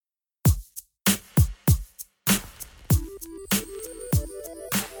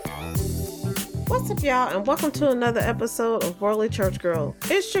What's up, y'all, and welcome to another episode of Worldly Church Girl.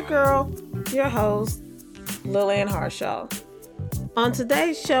 It's your girl, your host, Lillian Harshaw. On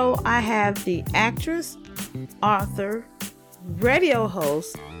today's show, I have the actress, author, radio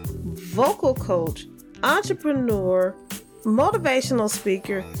host, vocal coach, entrepreneur, motivational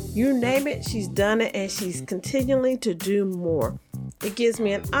speaker, you name it, she's done it, and she's continuing to do more. It gives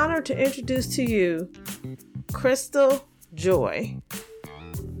me an honor to introduce to you Crystal Joy.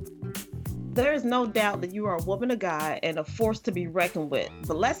 There is no doubt that you are a woman of God and a force to be reckoned with.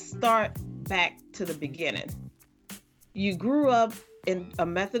 But let's start back to the beginning. You grew up in a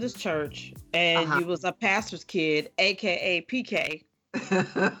Methodist church and you was a pastor's kid, aka PK.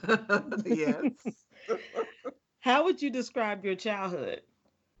 Yes. How would you describe your childhood?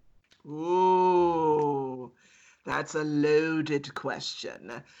 Ooh, that's a loaded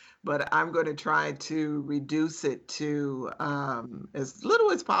question, but I'm going to try to reduce it to as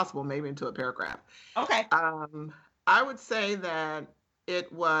little as possible, maybe into a paragraph. Okay. I would say that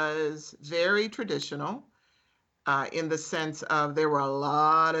it was very traditional in the sense of there were a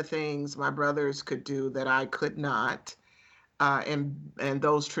lot of things my brothers could do that I could not. And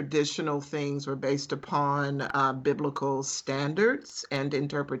those traditional things were based upon biblical standards and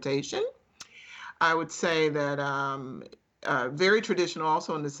interpretation. I would say that very traditional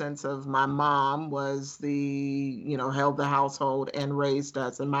also in the sense of my mom was held the household and raised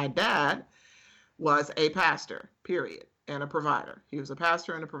us. And my dad was a pastor, period, and a provider. He was a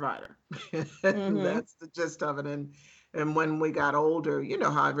pastor and a provider. That's the gist of it. And when we got older, you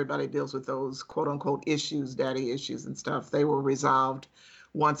know how everybody deals with those quote unquote issues, daddy issues and stuff. They were resolved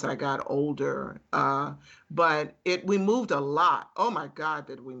once I got older. But we moved a lot. Oh my God,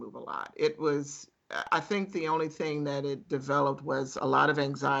 did we move a lot? I think the only thing that it developed was a lot of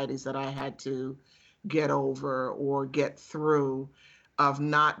anxieties that I had to get over or get through of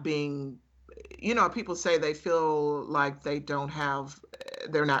not being, people say they feel like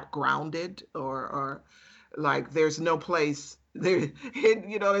they're not grounded or like there's no place there,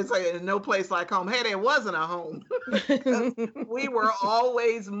 they say no place like home. Hey, there wasn't a home. We were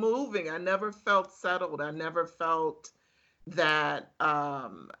always moving. I never felt settled. I never felt that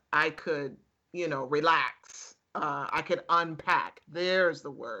I could, relax. I could unpack. There's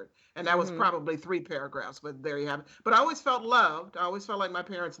the word. And that was probably 3 paragraphs, but there you have it. But I always felt loved. I always felt like my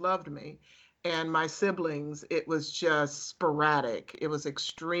parents loved me. And my siblings, it was just sporadic. It was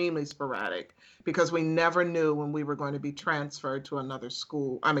extremely sporadic because we never knew when we were going to be transferred to another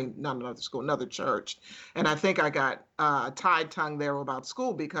school. I mean, not another school, another church. And I think I got tied tongue there about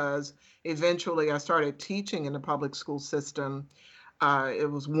school because eventually I started teaching in the public school system.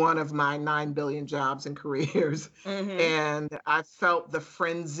 It was one of my 9 billion jobs and careers. And I felt the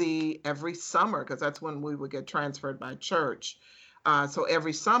frenzy every summer because that's when we would get transferred by church. So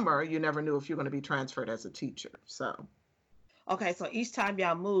every summer, you never knew if you were going to be transferred as a teacher. So. Okay, so each time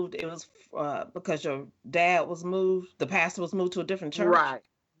y'all moved, it was because your dad was moved, the pastor was moved to a different church?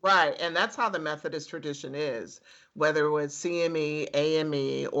 Right. And that's how the Methodist tradition is, whether it was CME,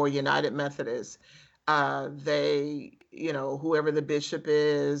 AME, or United Methodist. They, whoever the bishop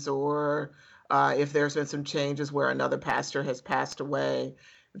is, or if there's been some changes where another pastor has passed away,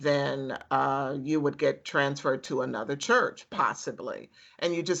 then you would get transferred to another church, possibly.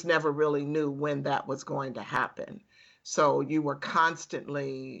 And you just never really knew when that was going to happen. So you were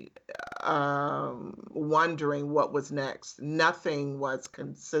constantly wondering what was next. Nothing was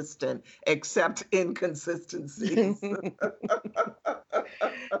consistent except inconsistencies.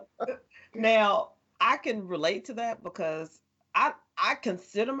 Now, I can relate to that because I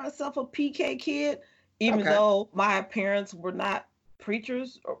consider myself a PK kid, even though my parents were not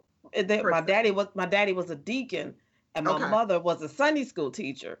preachers. My daddy was a deacon, and my mother was a Sunday school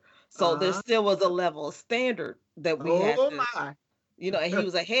teacher. So there still was a level of standard that we had to, and he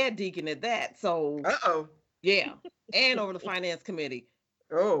was a head deacon at that. So, yeah, and over the finance committee.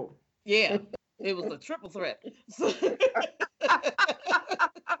 Yeah, it was a triple threat.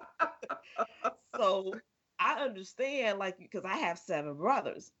 So I understand, like, because I have 7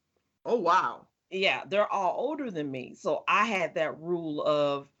 brothers. Oh, wow. Yeah, they're all older than me. So I had that rule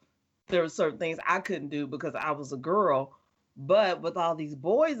of there were certain things I couldn't do because I was a girl. But with all these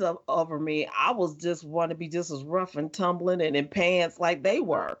boys over me, I was just want to be just as rough and tumbling and in pants like they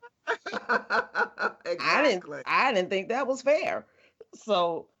were. Exactly. I didn't think that was fair.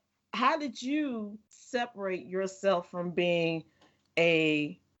 So how did you separate yourself from being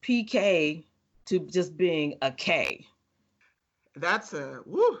a PK to just being a K? That's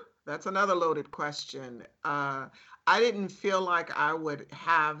another loaded question. I didn't feel like I would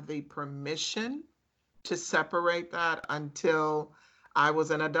have the permission to separate that until I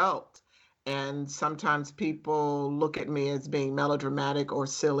was an adult. And sometimes people look at me as being melodramatic or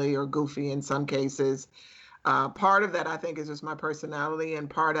silly or goofy in some cases. Part of that, I think, is just my personality, and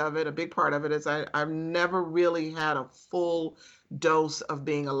part of it, a big part of it, is I've never really had a full dose of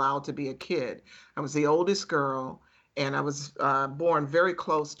being allowed to be a kid. I was the oldest girl, and I was born very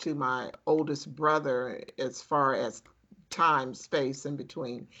close to my oldest brother as far as time, space in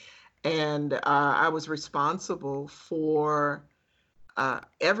between. And I was responsible for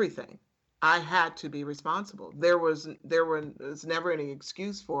everything. I had to be responsible. There was never any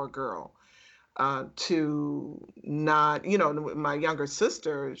excuse for a girl to not, my younger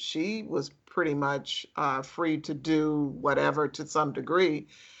sister, she was pretty much free to do whatever to some degree.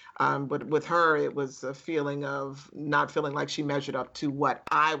 But with her, it was a feeling of not feeling like she measured up to what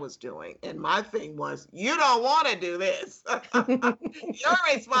I was doing. And my thing was, you don't want to do this.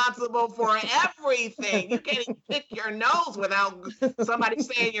 You're responsible for everything. You can't even pick your nose without somebody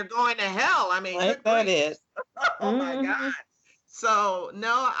saying you're going to hell. I mean, Like good that grief. is. Oh my God. Mhm. So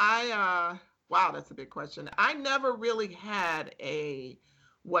no, wow, that's a big question. I never really had a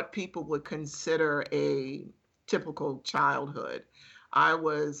what people would consider a typical childhood.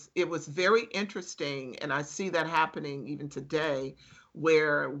 It was very interesting, and I see that happening even today,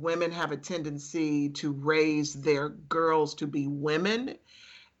 where women have a tendency to raise their girls to be women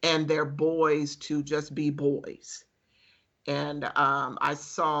and their boys to just be boys. And I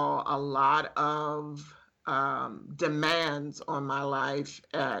saw a lot of demands on my life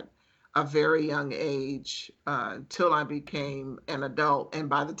at a very young age till I became an adult. And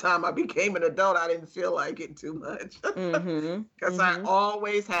by the time I became an adult, I didn't feel like it too much Mhm. because I Mhm.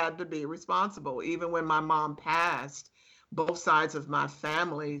 always had to be responsible. Even when my mom passed, both sides of my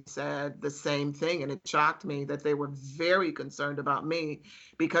family said the same thing. And it shocked me that they were very concerned about me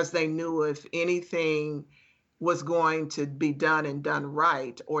because they knew if anything was going to be done and done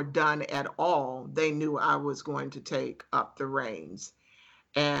right or done at all, they knew I was going to take up the reins.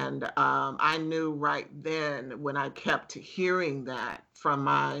 And I knew right then when I kept hearing that from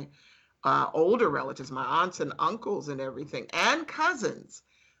my older relatives, my aunts and uncles and everything, and cousins.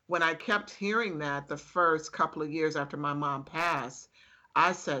 When I kept hearing that the first couple of years after my mom passed,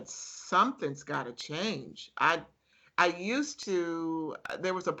 I said, something's got to change. I used to,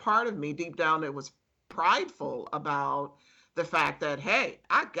 there was a part of me deep down that was prideful about the fact that, hey,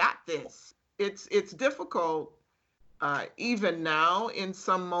 I got this. It's difficult even now in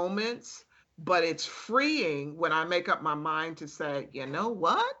some moments, but it's freeing when I make up my mind to say, you know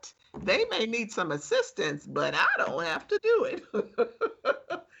what? They may need some assistance, but I don't have to do it.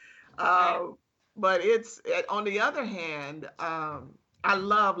 Right. um, but on the other hand, I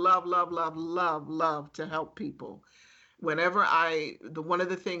love, love, love, love, love, love to help people. One of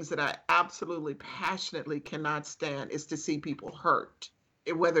the things that I absolutely passionately cannot stand is to see people hurt,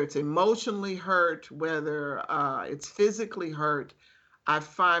 whether it's emotionally hurt, whether it's physically hurt. I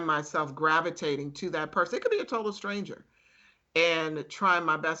find myself gravitating to that person. It could be a total stranger, and trying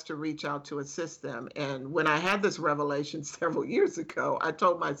my best to reach out to assist them. And when I had this revelation several years ago, I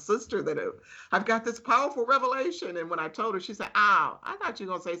told my sister that I've got this powerful revelation. And when I told her, she said, "Ow, I thought you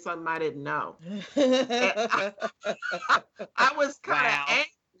were going to say something I didn't know." And I was kind of Wow.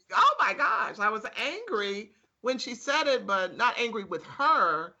 angry. Oh my gosh, I was angry when she said it, but not angry with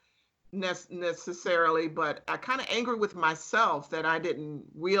her necessarily, but I kind of angry with myself that I didn't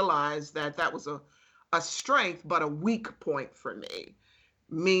realize that that was a strength, but a weak point for me.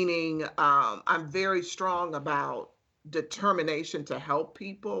 Meaning, I'm very strong about determination to help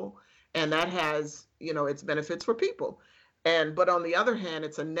people, and that has, its benefits for people. But on the other hand,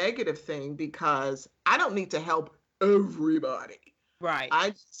 it's a negative thing because I don't need to help everybody. Right.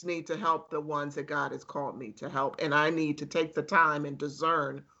 I just need to help the ones that God has called me to help. And I need to take the time and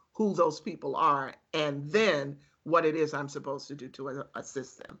discern who those people are and then what it is I'm supposed to do to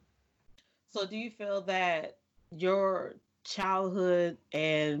assist them. So do you feel that your childhood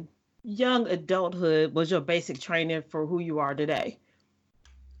and young adulthood was your basic training for who you are today?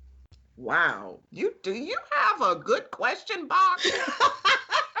 Wow. Do you have a good question box?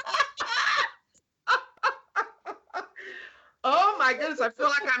 Oh my goodness, I feel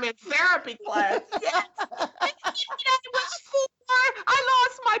like I'm in therapy class. Yes, it was for I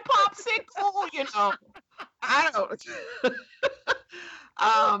lost my popsicle. I don't.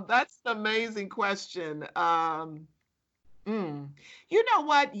 That's an amazing question. Mm. You know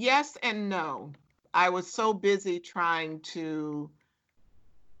what? Yes and no. I was so busy trying to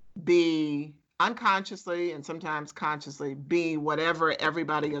be unconsciously and sometimes consciously be whatever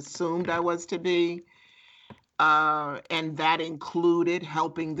everybody assumed I was to be. And that included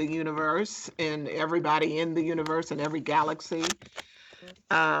helping the universe and everybody in the universe and every galaxy.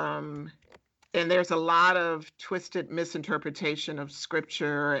 Um, And there's a lot of twisted misinterpretation of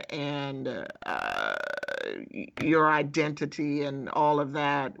scripture and your identity and all of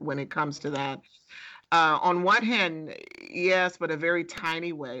that when it comes to that. On one hand, yes, but a very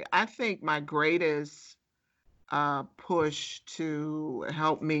tiny way. I think my greatest push to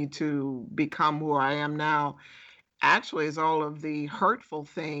help me to become who I am now actually is all of the hurtful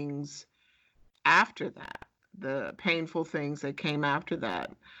things after that, the painful things that came after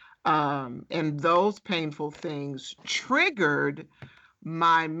that. And those painful things triggered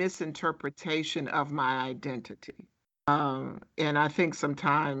my misinterpretation of my identity. And I think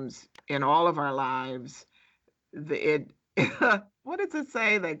sometimes in all of our lives, it what does it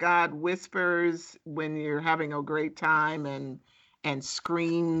say that God whispers when you're having a great time and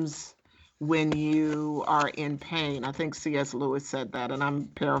screams when you are in pain? I think C.S. Lewis said that, and I'm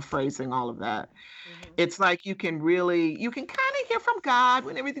paraphrasing all of that. Hmm. It's like you can kind of hear from God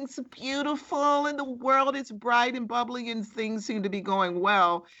when everything's so beautiful and the world is bright and bubbly and things seem to be going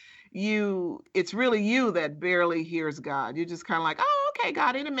well. It's really you that barely hears God. You're just kind of like, oh, okay,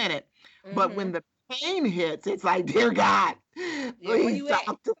 God, in a minute. But when Hmm. the pain hits, it's like, dear God, Yeah, where please you at?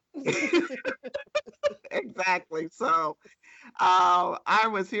 talk to me. Exactly. So I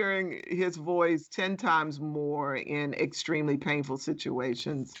was hearing his voice 10 times more in extremely painful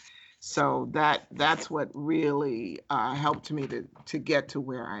situations. So that's what really helped me to get to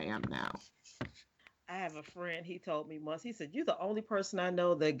where I am now. I have a friend, he told me once, he said, "You're the only person I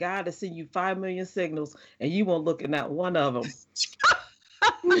know that God has sent you 5 million signals and you won't look at not one of them."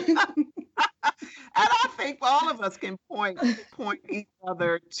 And I think all of us can point each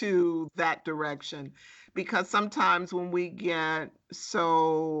other to that direction, because sometimes when we get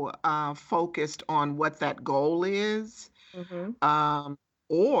so focused on what that goal is, Hmm. um,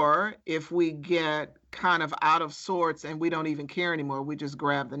 or if we get kind of out of sorts and we don't even care anymore, we just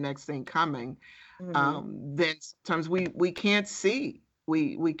grab the next thing coming. Hmm. Then sometimes we can't see.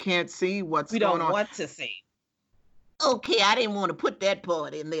 We can't see what's We going don't on. want to see. Okay, I didn't want to put that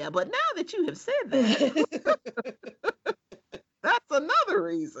part in there, but now that you have said that, that's another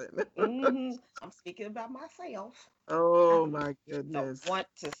reason. Hmm. I'm speaking about myself. I Oh my don't goodness. want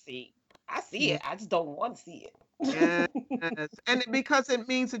to see. I see Yeah. it. I just don't want to see Yes. it. Because it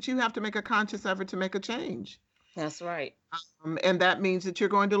means that you have to make a conscious effort to make a change. That's right. And that means that you're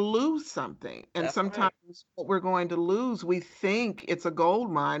going to lose something. And That's sometimes right. what we're going to lose, we think it's a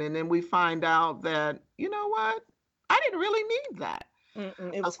gold mine, and then we find out that, you know what? I didn't really need that.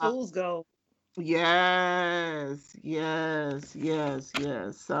 Mm-mm. It was Uh, fool's gold. yes, yes, yes,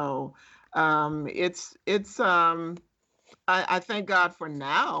 yes. So I thank God for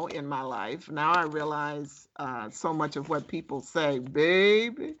now in my life. Now I realize so much of what people say,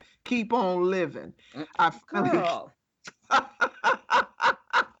 baby, keep on living. Mm. I finally Girl,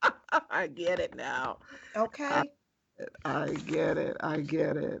 I get it now. I, okay. I get it. I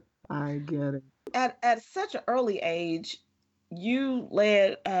get it. I get it. At such an early age, you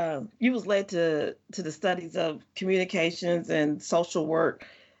was led to the studies of communications and social work.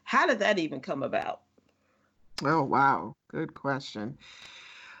 How did that even come about? Oh, wow. Good question.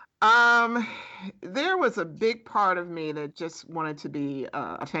 Um, there was a big part of me that just wanted to be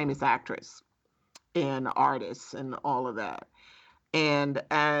a famous actress and artist and all of that. And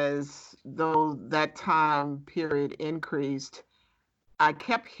as though that time period increased, I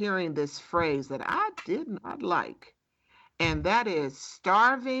kept hearing this phrase that I did not like, and that is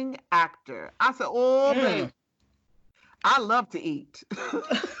starving actor. I said, oh, baby, Mm. I love to eat.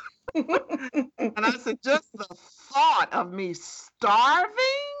 And I said, just the thought of me starving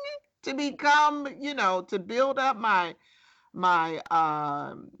to become, to build up my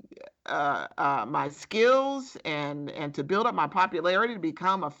skills and to build up my popularity to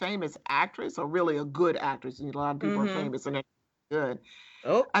become a famous actress, or really a good actress. A lot of people are Hmm. famous and they're good.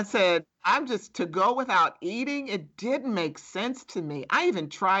 Oh. I said, I'm just to go without eating. It didn't make sense to me. I even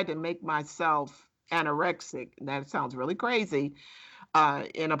tried to make myself anorexic. That sounds really crazy,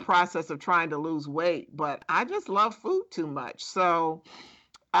 in a process of trying to lose weight, but I just love food too much. So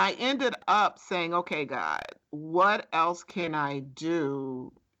I ended up saying, okay, God, what else can I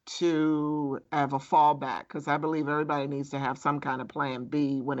do to have a fallback? Because I believe everybody needs to have some kind of plan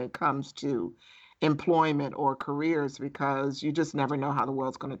B when it comes to employment or careers, because you just never know how the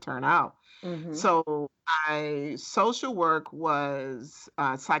world's going to turn out. Hmm. So I social work was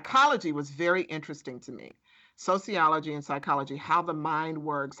psychology was very interesting to me. Sociology and psychology, how the mind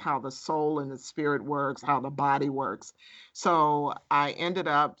works, how the soul and the spirit works, how the body works. So I ended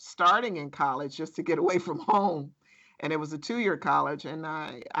up starting in college just to get away from home. And it was a 2-year college, and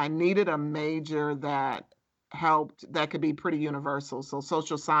I needed a major that helped, that could be pretty universal. So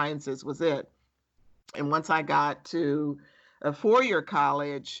social sciences was it. And once I got to a four-year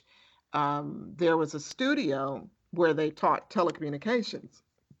college, there was a studio where they taught telecommunications.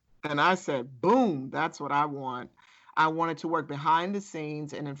 And I said, boom, that's what I want. I wanted to work behind the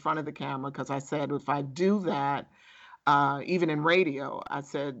scenes and in front of the camera because I said, if I do that, even in radio, I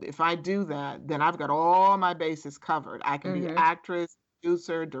said, if I do that, then I've got all my bases covered. I can be Mm-hmm. actress,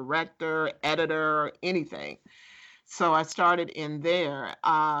 producer, director, editor, anything. So I started in there.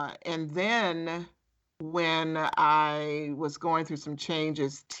 And then when I was going through some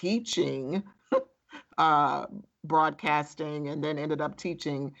changes teaching, uh, broadcasting, and then ended up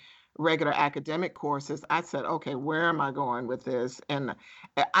teaching regular academic courses, I said, okay, where am I going with this? And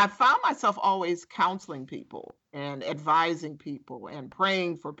I found myself always counseling people and advising people and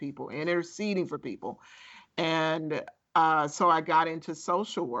praying for people and interceding for people. And so I got into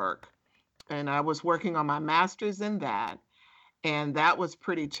social work and I was working on my master's in that. And that was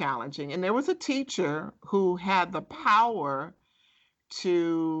pretty challenging. And there was a teacher who had the power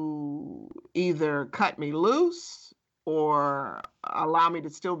to either cut me loose or allow me to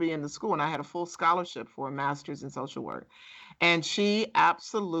still be in the school. And I had a full scholarship for a master's in social work. And she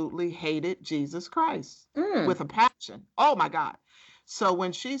absolutely hated Jesus Christ Mm. with a passion. Oh my God. So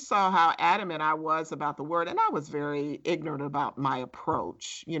when she saw how adamant I was about the word, and I was very ignorant about my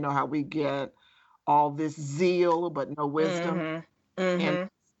approach, you know, how we get all this zeal but no wisdom, Mm-hmm. and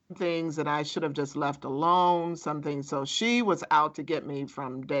Mm-hmm. things that I should have just left alone, some things. So she was out to get me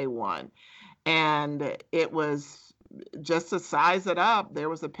from day one. And it was just to size it up. There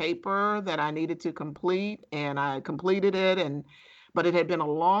was a paper that I needed to complete, and I completed it. But it had been a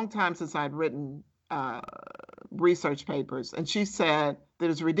long time since I'd written uh, research papers. And she said that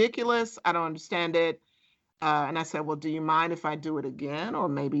it's ridiculous. I don't understand it. And I said, well, do you mind if I do it again or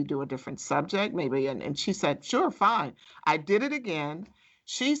maybe do a different subject? Maybe. And she said, sure, fine. I did it again.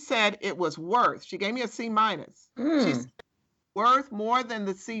 She said it was worth, she gave me a C minus. She Mm. said worth more than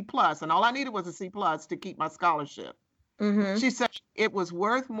the C plus. And all I needed was a C plus to keep my scholarship. Mm-hmm. She said it was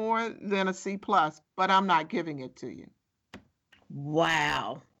worth more than a C plus, but I'm not giving it to you.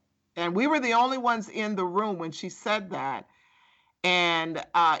 Wow. And we were the only ones in the room when she said that. And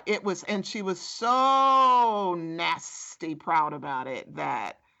and she was so nasty proud about it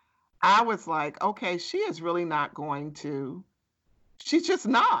that I was like, okay, she is really not going to, she's just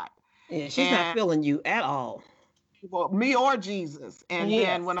not. Yeah, she's not And feeling you at all. well, me or Jesus. And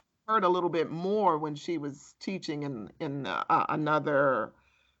then when Yes. I heard a little bit more when she was teaching in another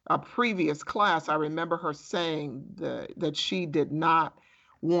a previous class, I remember her saying that she did not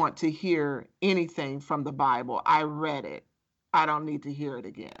want to hear anything from the Bible. I read it. I don't need to hear it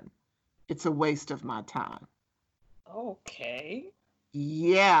again. It's a waste of my time. Okay.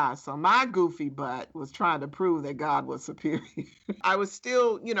 Yeah, so my goofy butt was trying to prove that God was superior. I was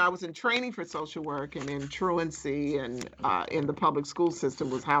still, I was in training for social work and in truancy and in the public school system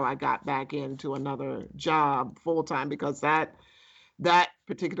was how I got back into another job full time because that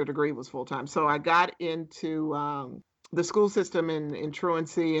particular degree was full time. So I got into the school system in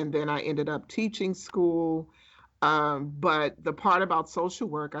truancy, and then I ended up teaching school. But the part about social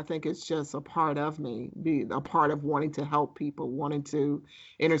work, I think it's just a part of me, be a part of wanting to help people, wanting to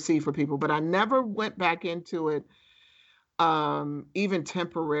intercede for people. But I never went back into it, even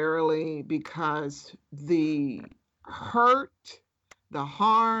temporarily, because the hurt, the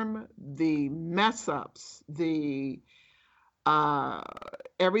harm, the mess ups, the uh,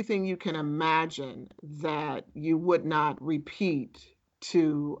 everything you can imagine that you would not repeat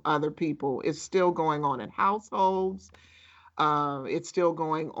to other people is still going on in households. It's still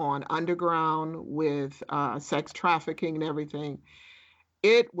going on underground with sex trafficking and everything.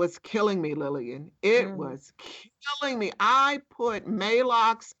 It was killing me, Lillian. It Mm. was killing me. I put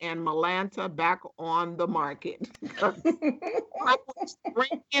Malox and Malanta back on the market. I was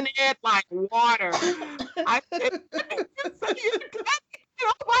drinking it like water. I said,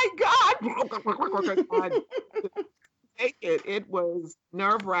 oh my God. I take it. It was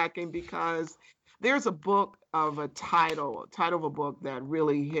nerve wracking because there's a book of a title of a book that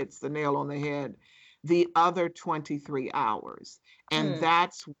really hits the nail on the head. The Other 23 Hours. And Mm.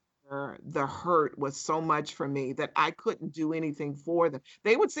 that's where the hurt was so much for me that I couldn't do anything for them.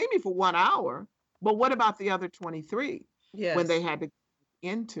 They would see me for 1 hour, but what about the other 23 when they Yes. had to get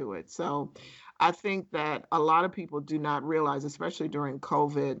into it? So I think that a lot of people do not realize, especially during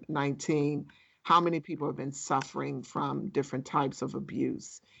COVID-19, how many people have been suffering from different types of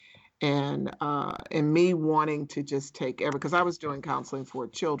abuse. And me wanting to just take because I was doing counseling for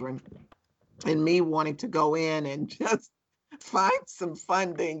children, and me wanting to go in and just find some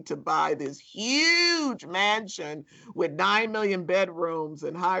funding to buy this huge mansion with 9 million bedrooms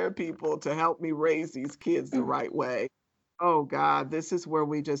and hire people to help me raise these kids the right way. Oh God, this is where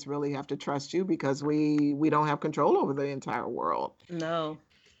we just really have to trust you because we don't have control over the entire world. No.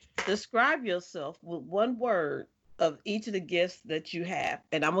 Describe yourself with one word of each of the gifts that you have.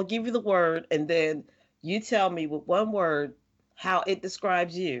 And I'm going to give you the word, and then you tell me with one word how it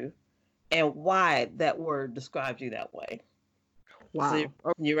describes you and why that word describes you that way. So,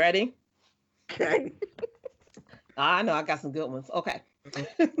 Wow. you ready? Okay. I know I got some good ones. Okay.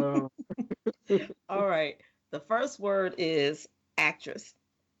 Uh, All right. The first word is actress.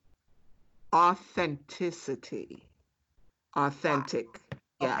 Authenticity. Why? Authentic.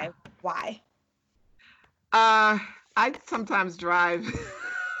 Yeah. Okay. Why? Uh, I sometimes drive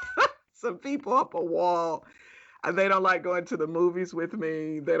some people up a wall. They don't like going to the movies with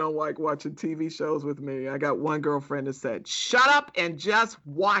me. They don't like watching TV shows with me. I got one girlfriend that said, "Shut up and just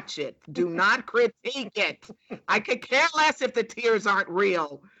watch it. Do not critique it. I could care less if the tears aren't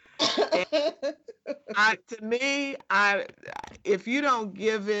real." And to me, if you don't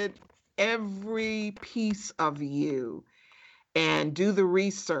give it every piece of you and do the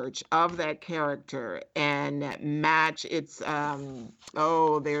research of that character and match its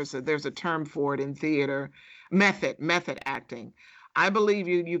there's a term for it in theater, method acting. I believe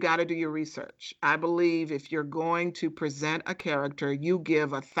you got to do your research. I believe if you're going to present a character, you give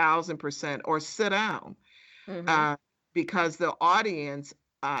 1,000% or sit down, Mm-hmm. uh, because the audience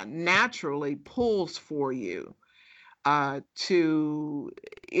naturally pulls for you. To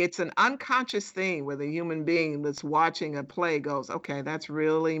It's an unconscious thing where the human being that's watching a play goes, okay, that's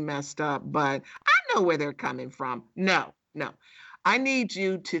really messed up, but I know where they're coming from. No, no. I need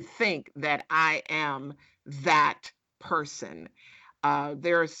you to think that I am that person.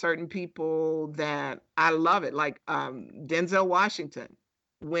 There are certain people that I love it, like Denzel Washington.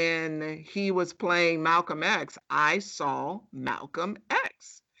 When he was playing Malcolm X, I saw Malcolm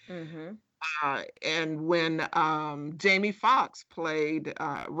X. Mm-hmm. And when Jamie Foxx played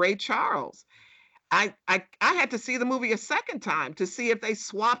Ray Charles, I had to see the movie a second time to see if they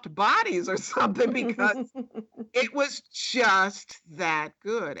swapped bodies or something because it was just that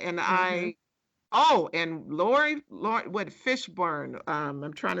good. And Mm-hmm. and Lori, what Fishburne?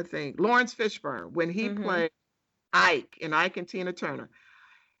 I'm trying to think. Lawrence Fishburne when he Mm-hmm. played Ike in Ike and Tina Turner.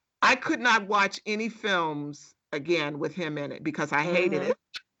 I could not watch any films again with him in it because I hated Mm-hmm. it.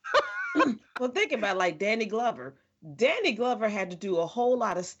 Well, think about it, like Danny Glover. Danny Glover had to do a whole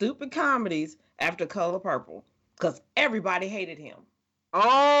lot of stupid comedies after Color Purple because everybody hated him.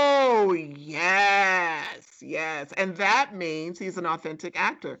 Oh, yes, yes. And that means he's an authentic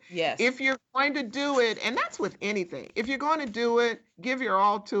actor. Yes. If you're going to do it, and that's with anything, if you're going to do it, give your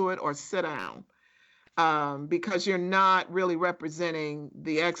all to it or sit down, because you're not really representing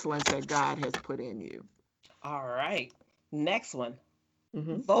the excellence that God has put in you. All right. Next one.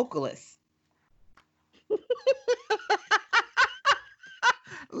 Mhm. Vocalist.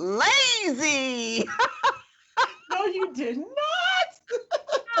 Lazy. No, you did not.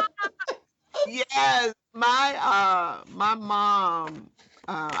 Yes, my mom.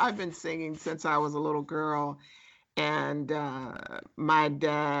 I've been singing since I was a little girl, and my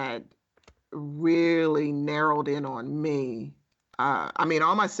dad really narrowed in on me. I mean,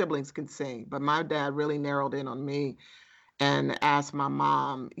 all my siblings can sing, but my dad really narrowed in on me and asked my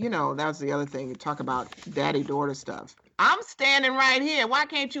mom. That's the other thing. You talk about daddy daughter stuff. I'm standing right here. Why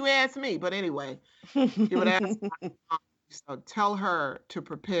can't you ask me? But anyway, he would ask my mom, so tell her to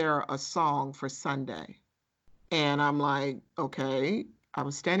prepare a song for Sunday. And I'm like, okay. I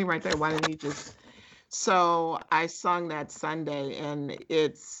was standing right there. Why didn't he just? So I sung that Sunday, and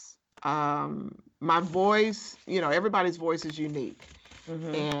it's my voice. Everybody's voice is unique,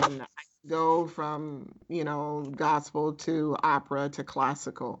 Mm-hmm. and I go from gospel to opera to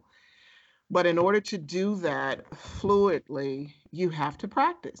classical. But in order to do that fluidly, you have to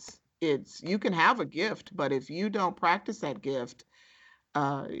practice. You can have a gift, but if you don't practice that gift,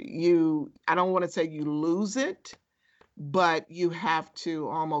 I don't want to say you lose it, but you have to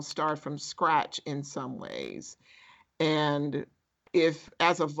almost start from scratch in some ways. And if,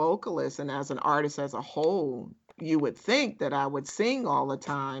 as a vocalist and as an artist as a whole, you would think that I would sing all the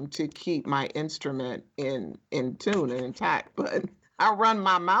time to keep my instrument in tune and intact, but I run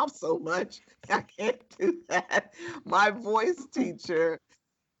my mouth so much I can't do that. My voice teacher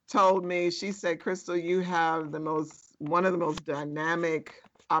told me, she said, "Crystal, you have one of the most dynamic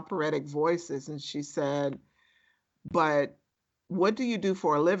operatic voices." And she said, "But what do you do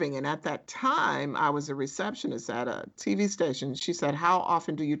for a living?" And at that time, I was a receptionist at a TV station. She said, "How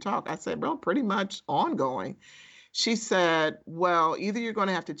often do you talk?" I said, "Well, pretty much ongoing." She said, well, either you're going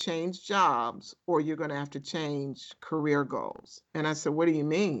to have to change jobs or you're going to have to change career goals. And I said, what do you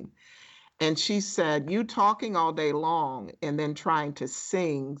mean? And she said, you talking all day long and then trying to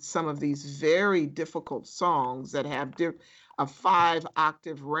sing some of these very difficult songs that have a 5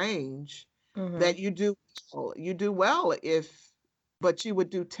 octave range that Mm-hmm. you do well but you would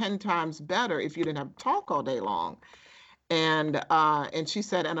do 10 times better if you didn't have to talk all day long. And she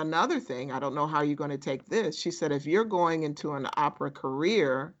said, and another thing, I don't know how you're going to take this. She said, if you're going into an opera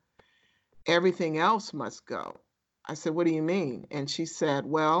career, everything else must go. I said, what do you mean? And she said,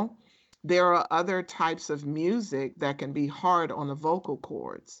 well, there are other types of music that can be hard on the vocal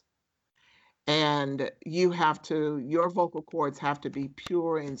cords. And your vocal cords have to be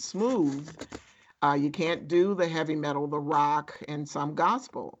pure and smooth. You can't do the heavy metal, the rock, and some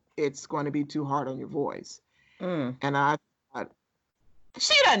gospel. It's going to be too hard on your voice. Mm. And I thought,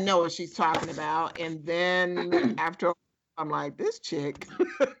 she doesn't know what she's talking about. And then after I'm like, this chick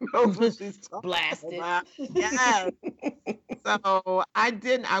knows what she's talking Blasted. about. Yes. So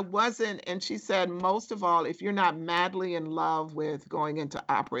I wasn't, and she said, most of all, if you're not madly in love with going into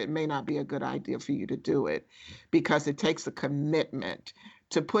opera, it may not be a good idea for you to do it because it takes a commitment.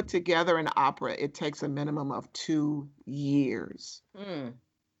 To put together an opera, it takes a minimum of 2 years. Mm.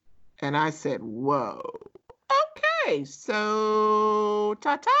 And I said, whoa. Okay, so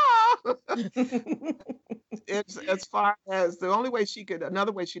ta-ta. It's as far as another way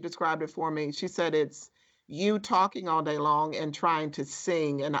she described it for me, she said it's you talking all day long and trying to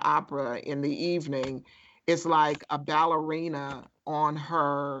sing an opera in the evening is like a ballerina on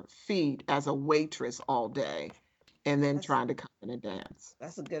her feet as a waitress all day and then That's trying to come in and dance.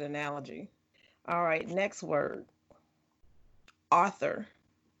 that's a good analogy. All right, next word. Author.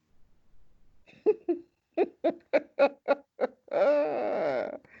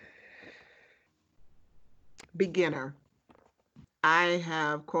 Beginner. I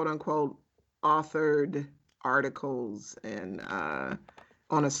have quote unquote authored articles and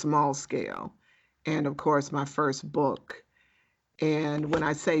on a small scale. And of course, my first book. And when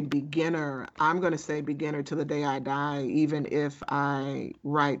I say beginner, I'm going to say beginner to the day I die, even if I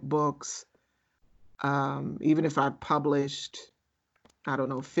write books, even if I published, I don't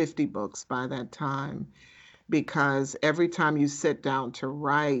know, 50 books by that time, because every time you sit down to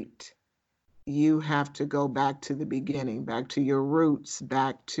write, you have to go back to the beginning, back to your roots,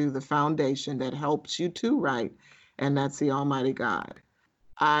 back to the foundation that helps you to write, and that's the Almighty God.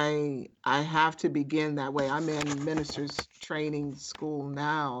 I have to begin that way. I'm in ministers training school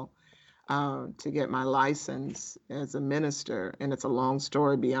now to get my license as a minister, and it's a long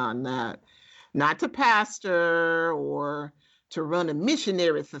story beyond that. Not to pastor or to run a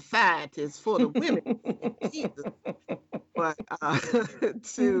missionary society, it's for the women, Jesus, but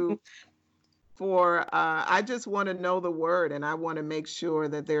to for I just want to know the word and I want to make sure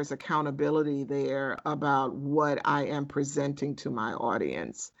that there's accountability there about what I am presenting to my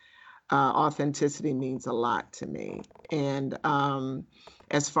audience. Authenticity means a lot to me. And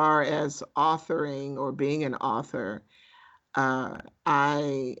as far as authoring or being an author,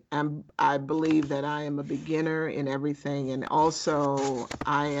 I believe that I am a beginner in everything, and also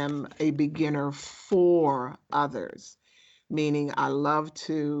I am a beginner for others, meaning I love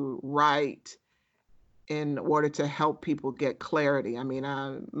to write in order to help people get clarity. I mean,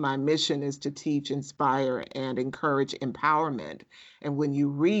 my mission is to teach, inspire, and encourage empowerment. And when you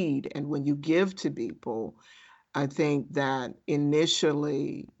read and when you give to people, I think that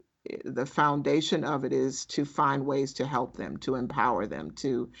initially the foundation of it is to find ways to help them, to empower them,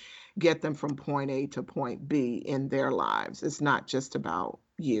 to get them from point A to point B in their lives. It's not just about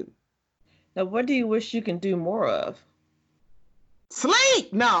you. Now, what do you wish you can do more of?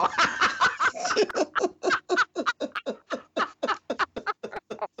 Sleep! No.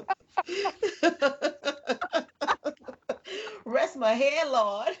 Rest my head,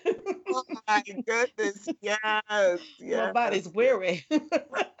 Lord. Oh my goodness. Yes. My Yes. body's weary. And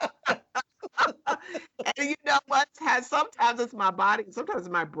you know what? Sometimes it's my body, sometimes it's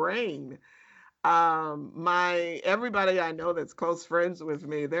my brain. My everybody I know that's close friends with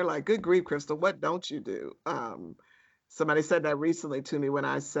me, they're like, "Good grief, Crystal, what don't you do?" Somebody said that recently to me when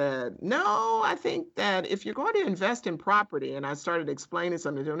I said, "No, I think that if you're going to invest in property," and I started explaining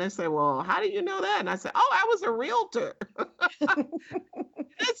something to them, they say, "Well, how do you know that?" And I said, "Oh, I was a realtor." They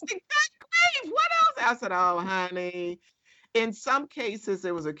said, "Good grief, what else?" I said, "Oh, honey." In some cases,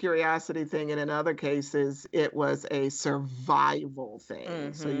 it was a curiosity thing, and in other cases, it was a survival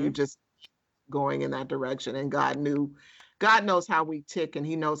thing. So you Mm-hmm. just going in that direction, and God knows how we tick, and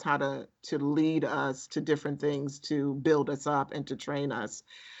He knows how to lead us to different things, to build us up and to train us.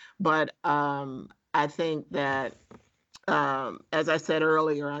 But I think that, as I said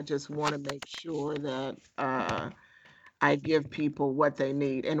earlier, I just want to make sure that I give people what they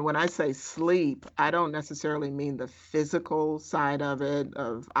need. And when I say sleep, I don't necessarily mean the physical side of it,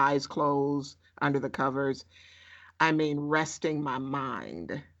 of eyes closed under the covers. I mean resting my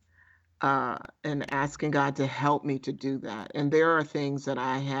mind, and asking God to help me to do that. And there are things that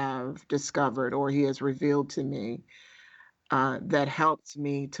I have discovered or He has revealed to me, that helps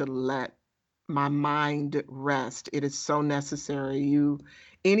me to let my mind rest. It is so necessary.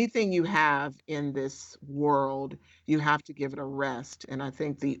 Anything you have in this world, you have to give it a rest. And I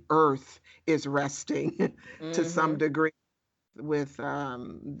think the earth is resting to some Mm-hmm. degree with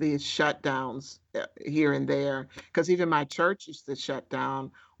the shutdowns here and there. Because even my church used to shut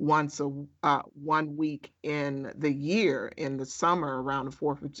down one week in the year in the summer around the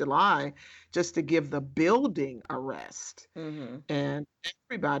 4th of July, just to give the building a rest. Mm-hmm. And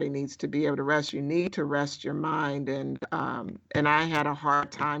everybody needs to be able to rest. You need to rest your mind, and I had a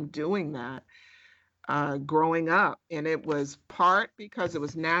hard time doing that growing up. And it was part because it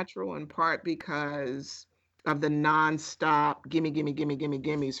was natural and part because of the nonstop gimme, gimme, gimme, gimme,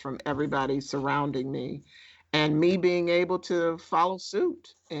 gimmes from everybody surrounding me. And me being able to follow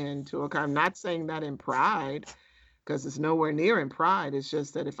suit and to, okay, I'm not saying that in pride, because it's nowhere near in pride. It's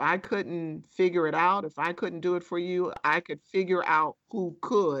just that if I couldn't figure it out, if I couldn't do it for you, I could figure out who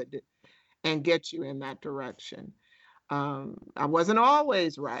could and get you in that direction. I wasn't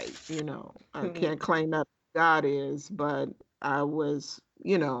always right, I can't claim that God is, but I was,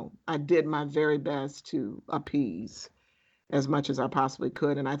 I did my very best to appease as much as I possibly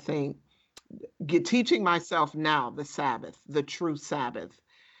could. And I think teaching myself now the Sabbath, the true Sabbath,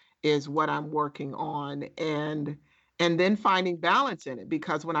 is what I'm working on, and then finding balance in it,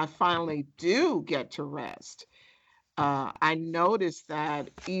 because when I finally do get to rest, I notice that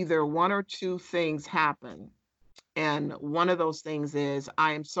either one or two things happen. And one of those things is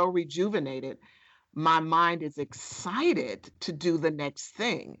I am so rejuvenated. My mind is excited to do the next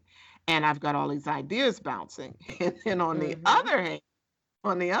thing. And I've got all these ideas bouncing. And then Mm-hmm.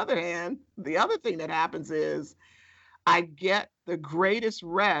 the other thing that happens is I get the greatest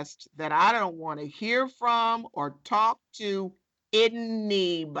rest that I don't want to hear from or talk to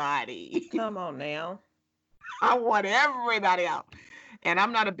anybody. Come on now. I want everybody out. And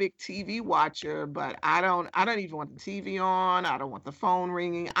I'm not a big TV watcher, but I don't even want the TV on. I don't want the phone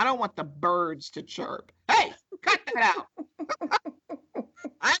ringing. I don't want the birds to chirp. Hey, cut that out.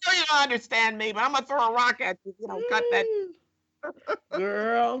 I know you don't understand me, but I'm gonna throw a rock at you if you don't cut that.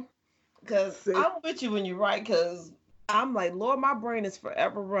 Girl, because See? I'm with you when you're right, because I'm like, Lord, my brain is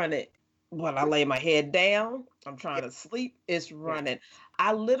forever running. When I lay my head down, I'm Yeah, trying to sleep, it's yeah. running.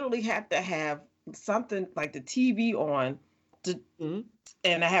 I literally have to have something like the TV on to, Mhm.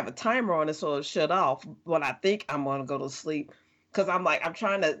 and I have a timer on it so it'll shut off when I think I'm going to go to sleep. Because I'm like, I'm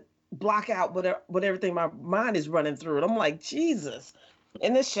trying to block out what everything my mind is running through. And I'm like, Jesus.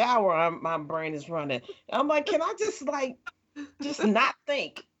 In the shower, my brain is running. I'm like, can I just not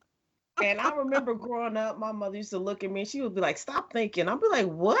think? And I remember growing up, my mother used to look at me and she would be like, stop thinking. I'd be like,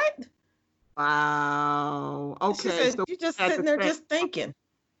 what? Wow. And she Okay, said, so you just had the sitting there same just thinking.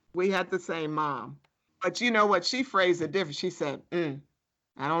 we had the same mom. But you know what? She phrased it different. She said,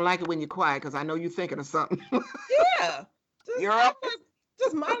 I don't like it when you're quiet because I know you're thinking of something. Yeah. You're I'm up. like,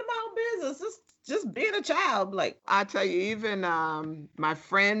 just minding my own business. Just being a child. Like, I tell you, even my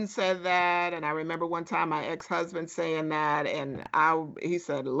friend said that, and I remember one time my ex-husband saying that, and he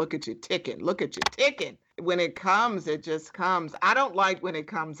said, "Look at you ticking, look at you ticking." When it comes, it just comes. I don't like when it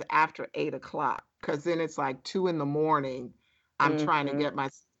comes after 8 o'clock, because then it's like 2 in the morning. I'm trying to mm-hmm. get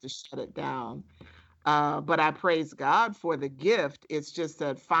myself to shut it down. But I praise God for the gift. It's just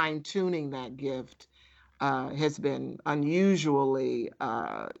that fine tuning that gift has been unusually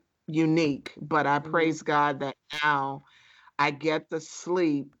unique. But I Mm-hmm. praise God that now I get the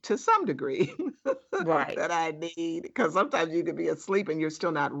sleep to some degree Right. that I need. Because sometimes you could be asleep and you're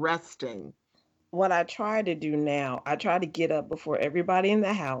still not resting. What I try to do now, I try to get up before everybody in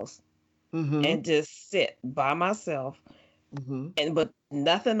the house Mm-hmm. and just sit by myself, Mm-hmm. and but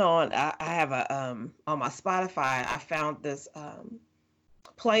nothing on. I have a on my Spotify, I found this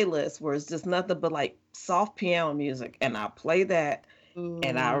playlist where it's just nothing but like soft piano music, and I play that,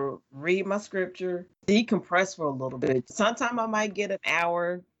 and Mm, I read my scripture, decompress for a little bit. Sometimes I might get an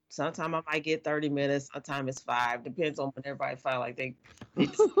hour, sometimes I might get 30 minutes, sometimes it's five, depends on when everybody feel like they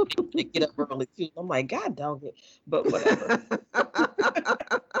just they get up early too. I'm like, God dog it, but whatever.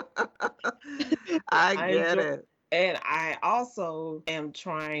 I I get enjoy, it. and I also am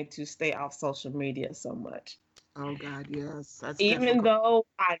trying to stay off social media so much. Oh God, yes, that's even difficult. though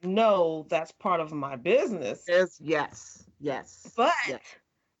I know that's part of my business. Yes, yes, yes, But yes.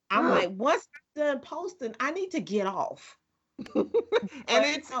 I'm like, once I'm done posting, I need to get off. And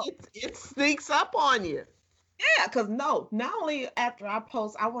But no, it sneaks up on you. yeah, because no, not only after I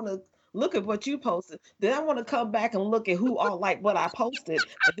post, I want to look at what you posted. Then I want to come back and look at who all like what I posted.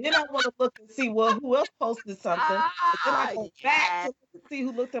 And then I want to look and see, well, who else posted something. And then I Ah, go back to yes, look and see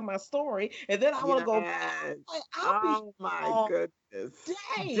who looked at my story. And then I want to go back. yes. Like, I'll be here Oh my all goodness.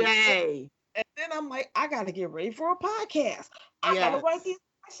 day. Day. And then I'm like, I got to get ready for a podcast. I got to write Yes. these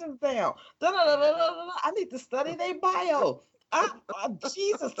questions down. Da, da, da, da, Yes. da, da, da. I need to study their bio.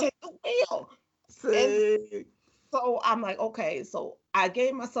 Jesus, take the wheel. And See. so I'm like, okay, so I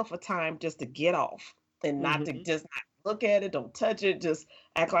gave myself a time just to get off and not to Hmm. just not look at it, don't touch it, just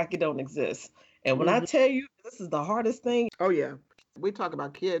act like it don't exist. And when I Hmm. tell you this is the hardest thing, Oh yeah. We talk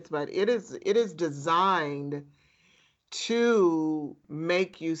about kids, but it is designed to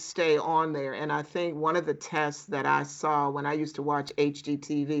make you stay on there. And I think one of the tests that I saw when I used to watch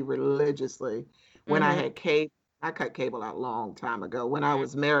HGTV religiously, when I mm-hmm, had cable, I cut cable out a long time ago. When I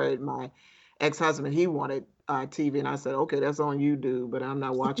was married, my ex-husband, he wanted TV, and I said, okay, that's on you, dude, but I'm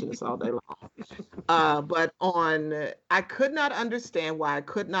not watching this all day long. But I could not understand why I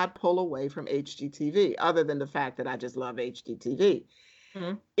could not pull away from HGTV, other than the fact that I just love HGTV.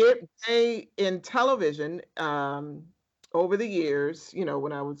 mm-hmm, It may in television, over the years,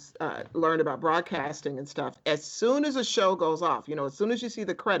 when I was learned about broadcasting and stuff, as soon as a show goes off, as soon as you see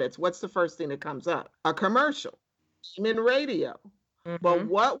the credits, what's the first thing that comes up? A commercial. I'm in radio. But mm-hmm,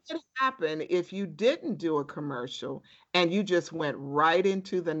 what would happen if you didn't do a commercial and you just went right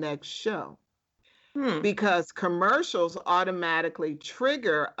into the next show? hmm, Because commercials automatically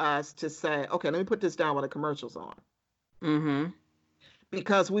trigger us to say, okay, let me put this down while the commercial's on, mm-hmm,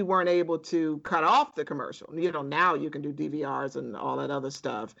 because we weren't able to cut off the commercial. Now you can do DVRs and all that other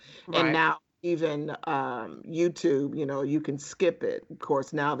stuff. And right, now even YouTube, you can skip it. Of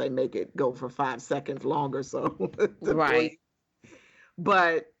course, now they make it go for 5 seconds longer, so to pull you. right,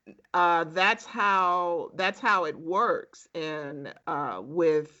 But that's how it works. And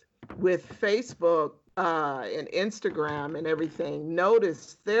with Facebook and Instagram and everything,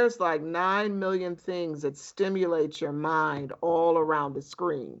 notice there's like 9 million things that stimulate your mind all around the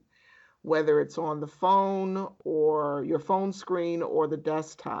screen, whether it's on the phone or your phone screen or the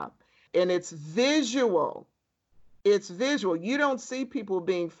desktop. And it's visual. It's visual. You don't see people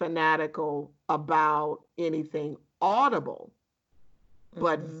being fanatical about anything audible,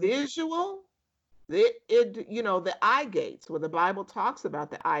 but mm-hmm, visual, the eye gates, where the Bible talks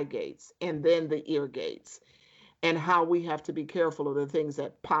about the eye gates and then the ear gates, and how we have to be careful of the things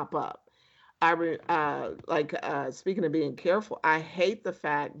that pop up. Speaking of being careful, I hate the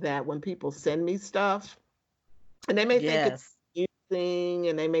fact that when people send me stuff, and they may think it's yes, amusing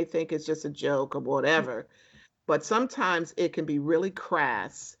and they may think it's just a joke or whatever, but sometimes it can be really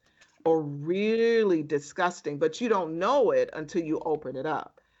crass or really disgusting, but you don't know it until you open it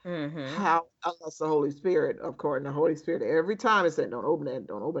up. mm-hmm, How, unless the Holy Spirit, of course, and the Holy Spirit, every time it's saying, don't open that,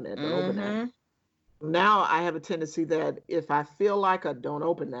 don't open that, don't open that. mm-hmm, Now I have a tendency that if I feel like I don't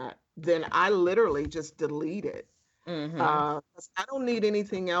open that, then I literally just delete it. mm-hmm, 'Cause I don't need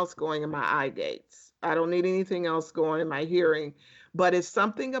anything else going in my eye gates. I don't need anything else going in my hearing. But it's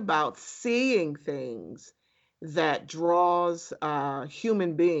something about seeing things that draws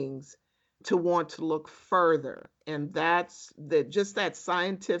human beings to want to look further. And that's just that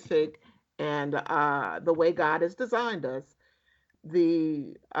scientific and the way God has designed us.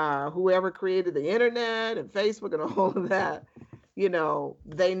 The whoever created the internet and Facebook and all of that,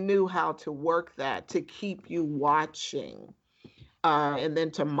 they knew how to work that to keep you watching, and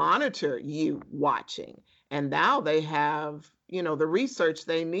then to monitor you watching. And now they have, the research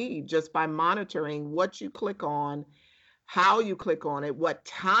they need just by monitoring what you click on, how you click on it, what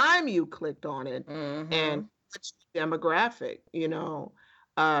time you clicked on it, and mm-hmm. what's your demographic,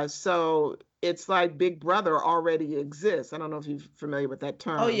 So it's like Big Brother already exists. I don't know if you're familiar with that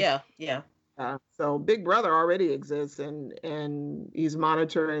Oh term. yeah, yeah, So Big Brother already exists, and he's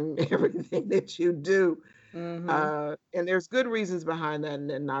monitoring everything that you do. mm-hmm. And there's good reasons behind that, and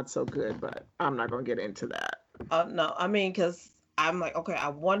then not so good, but I'm not going to get into that. No, I mean, because I'm like, okay, I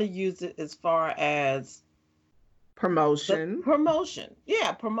want to use it as far as the Promotion. promotion.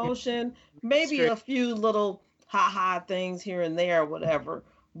 Yeah, promotion, maybe Straight. a few little ha things here and there, or whatever.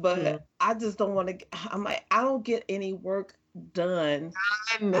 But I just don't want to, I'm like, I don't get any work done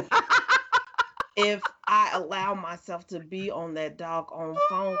if I allow myself to be on that doggone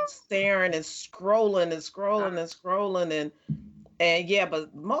phone staring and scrolling and scrolling and scrolling and yeah,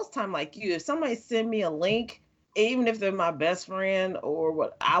 but most time like you, if somebody send me a link even if they're my best friend or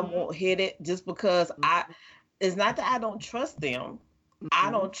what, I Mhm, won't hit it just because mhm, it's not that I don't trust them. I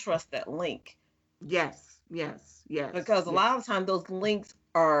mhm. don't trust that link Yes, yes, yes, because a yes, lot of times those links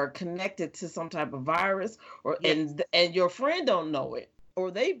are connected to some type of virus or yes. and your friend don't know it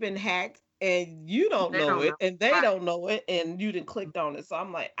or they've been hacked and you don't They know don't know. it and they Right. don't know it and you didn't clicked on it. So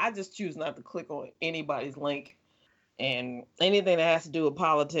I'm like, I just choose not to click on anybody's link and anything that has to do with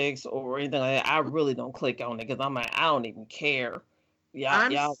politics or anything like that, I really don't click on it because I'm like, I don't even care. Yeah,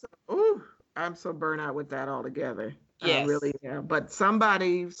 I'm yeah, so, ooh, I'm so burnt out with that altogether. I really yes. am. But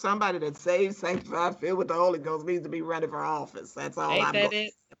somebody that saves, sanctified, filled with the Holy Ghost needs to be running for office. That's all Ain't I'm that going to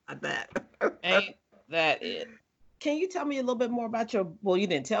it? say about that. Ain't that it? Can you tell me a little bit more about your, well, you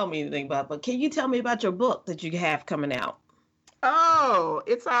didn't tell me anything about, but can you tell me about your book that you have coming out? Oh,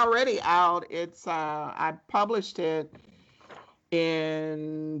 it's already out. I published it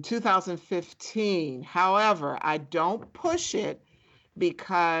in 2015. However, I don't push it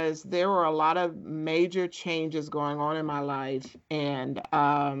because there were a lot of major changes going on in my life, and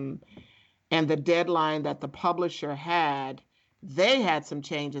the deadline that the publisher had, they had some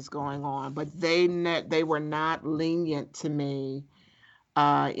changes going on, but they were not lenient to me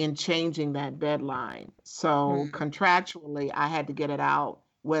in changing that deadline. So Mm, contractually, I had to get it out,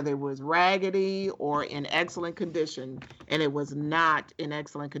 whether it was raggedy or in excellent condition. And it was not in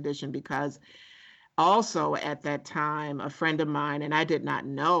excellent condition because also at that time, a friend of mine, and I did not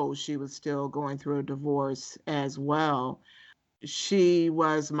know she was still going through a divorce as well. She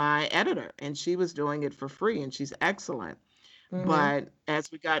was my editor and she was doing it for free and she's excellent. mm-hmm. But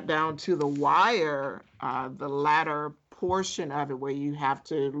as we got down to the wire, the latter portion of it where you have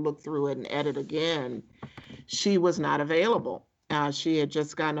to look through it and edit again, she was not available. She had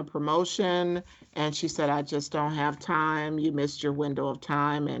just gotten a promotion and she said, I just don't have time. You missed your window of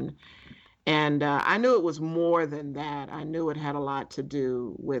time. And I knew it was more than that. I knew it had a lot to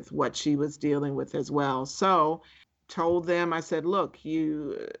do with what she was dealing with as well. So told them, I said, look,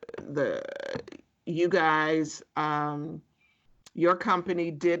 the you guys, your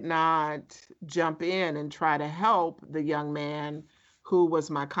company did not jump in and try to help the young man who was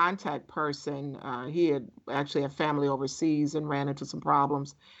my contact person. He had actually a family overseas and ran into some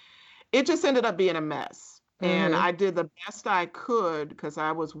problems. It just ended up being a mess. And Mm-hmm. I did the best I could because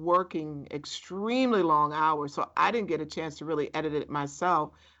I was working extremely long hours. So I didn't get a chance to really edit it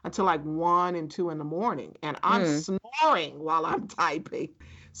myself until like 1 and 2 in the morning. And I'm Mm. snoring while I'm typing.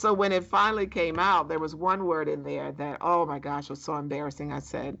 So when it finally came out, there was one word in there that, oh my gosh, was so embarrassing. I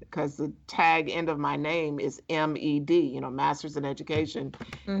said, because the tag end of my name is MED, Master's in Education.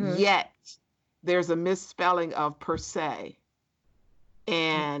 Mm-hmm. Yet there's a misspelling of per se.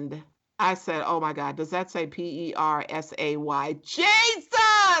 And I said, oh my God, does that say PERSAY? Jesus!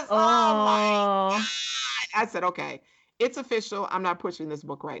 Oh my Oh. God. I said, okay, it's official. I'm not pushing this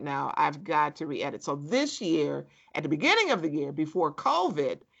book right now. I've got to re edit. So this year, at the beginning of the year, before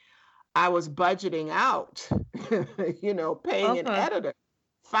COVID, I was budgeting out, paying an Okay. editor.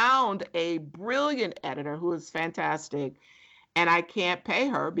 Found a brilliant editor who is fantastic, and I can't pay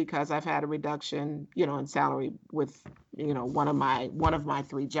her because I've had a reduction, in salary with, one of my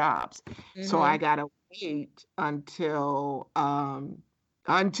three jobs. So I Mm-hmm. gotta wait until,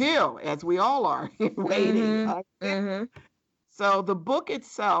 as we all are waiting. Mm-hmm. Mm-hmm. So the book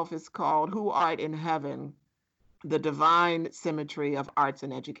itself is called Who Art in Heaven: The Divine Symmetry of Arts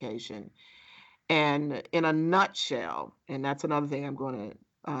and Education. And in a nutshell, and that's another thing I'm going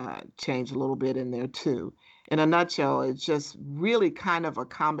to change a little bit in there too. In a nutshell, it's just really kind of a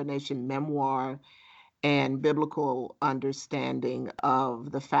combination memoir and biblical understanding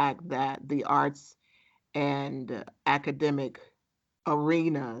of the fact that the arts and academic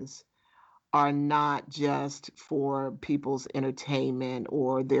arenas are not just for people's entertainment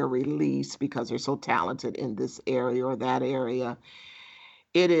or their release because they're so talented in this area or that area.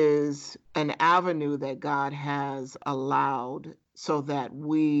 It is an avenue that God has allowed so that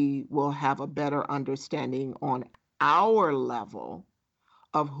we will have a better understanding on our level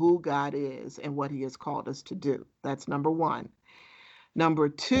of who God is and what He has called us to do. That's number one. Number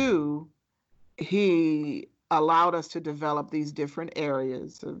two, He allowed us to develop these different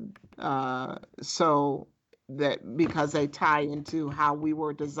areas, so that because they tie into how we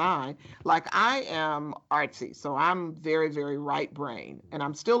were designed. Like I am artsy, so I'm very, very right brain, and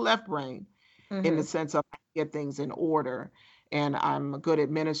I'm still left brain in the Mm-hmm. sense of I get things in order, and I'm a good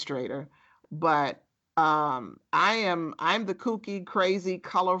administrator. But I'm the kooky, crazy,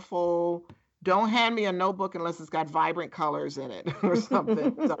 colorful. Don't hand me a notebook unless it's got vibrant colors in it or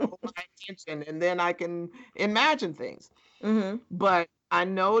something to hold my attention, and then I can imagine things. Mm-hmm. But I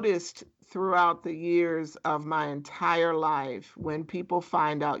noticed throughout the years of my entire life, when people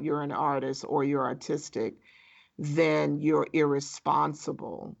find out you're an artist or you're artistic, then you're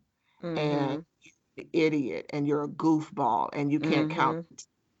irresponsible and Mm-hmm. an idiot and you're a goofball and you can't count. Mm-hmm.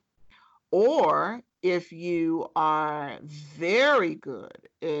 Or if you are very good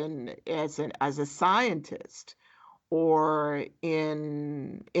in as a scientist or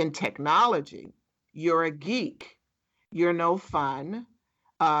in technology, you're a geek. You're no fun.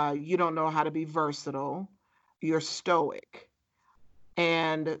 You don't know how to be versatile. You're stoic.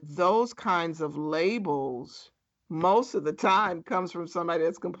 And those kinds of labels, most of the time, comes from somebody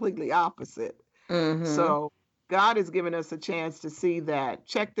that's completely opposite. Mm-hmm. So God has given us a chance to see that.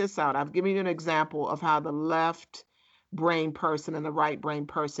 Check this out. I've given you an example of how the left brain person and the right brain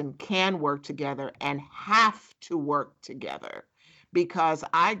person can work together and have to work together because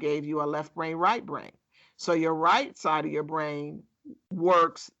I gave you a left brain, right brain. So your right side of your brain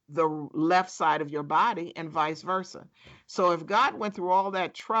works the left side of your body and vice versa. So if God went through all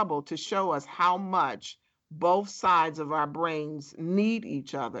that trouble to show us how much both sides of our brains need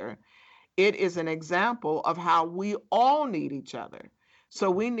each other, it is an example of how we all need each other.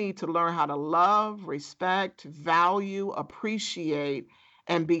 So we need to learn how to love, respect, value, appreciate,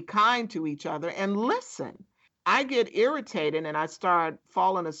 and be kind to each other and listen. I get irritated and I start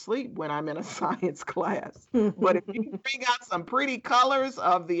falling asleep when I'm in a science class. But if you bring out some pretty colors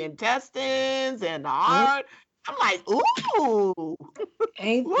of the intestines and the heart, I'm like, ooh,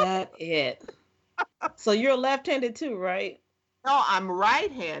 Ain't look. that it? So you're left-handed too, right? No, I'm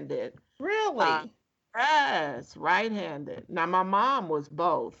right-handed. Uh, Really? yes, right-handed. Now, my mom was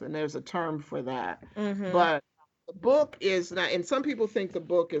both, and there's a term for that. Mm-hmm. But the book is not, and some people think the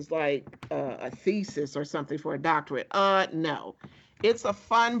book is like a thesis or something for a doctorate. No. It's a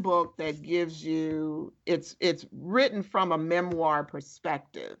fun book that gives you, it's written from a memoir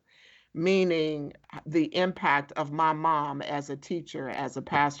perspective, meaning the impact of my mom as a teacher, as a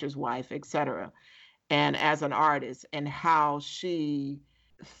pastor's wife, etc., and as an artist, and how she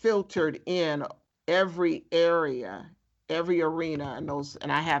filtered in every area, every arena, and those,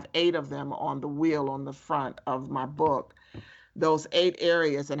 and I have 8 of them on the wheel on the front of my book. Those 8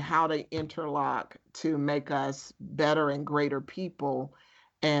 areas and how they interlock to make us better and greater people,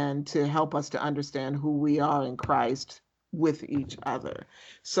 and to help us to understand who we are in Christ with each other.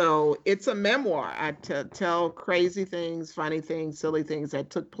 So it's a memoir. I tell crazy things, funny things, silly things that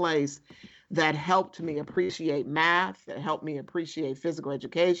took place that helped me appreciate math, that helped me appreciate physical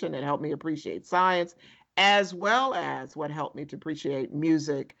education, that helped me appreciate science, as well as what helped me to appreciate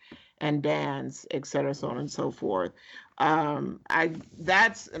music and dance, et cetera, so on and so forth. I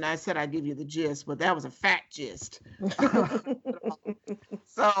that's and I said I'd give you the gist, but that was a fat gist.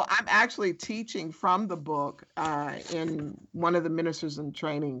 So I'm actually teaching from the book in one of the ministers in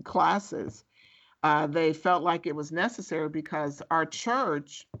training classes. They felt like it was necessary because our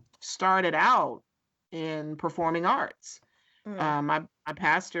church started out in performing arts. Mm. My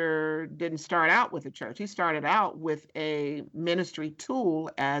pastor didn't start out with a church. He started out with a ministry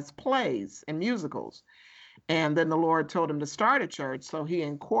tool as plays and musicals. And then the Lord told him to start a church, so he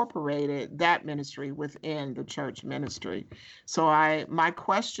incorporated that ministry within the church ministry. So my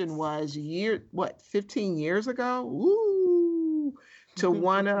question was 15 years ago? Ooh, to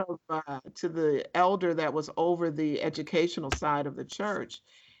one of to the elder that was over the educational side of the church.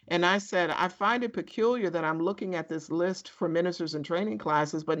 And I said, I find it peculiar that I'm looking at this list for ministers and training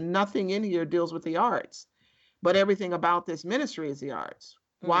classes, but nothing in here deals with the arts. But everything about this ministry is the arts.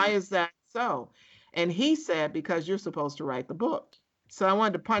 Why Mm. is that so? And he said, because you're supposed to write the book. So I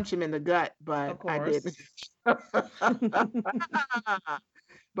wanted to punch him in the gut, Of but I didn't. course.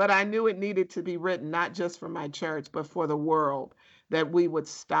 But I knew it needed to be written, not just for my church, but for the world, that we would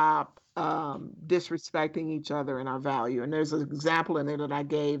stop disrespecting each other and our value. And there's an example in there that I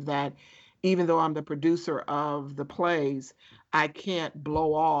gave that even though I'm the producer of the plays, I can't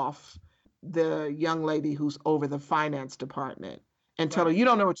blow off the young lady who's over the finance department and tell her, Right. you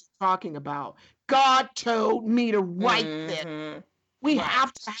don't know what you're talking about. God told me to write this. Mm-hmm. We Right.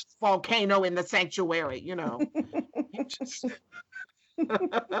 have to have a volcano in the sanctuary, you know. You just,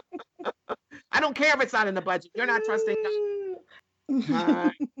 I don't care if it's not in the budget. You're not trusting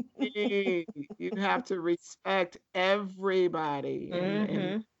God. Honey, you have to respect everybody and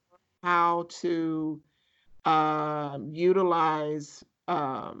Mm-hmm. how to utilize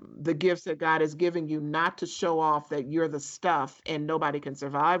the gifts that God has given you, not to show off that you're the stuff and nobody can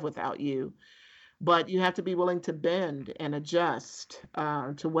survive without you, but you have to be willing to bend and adjust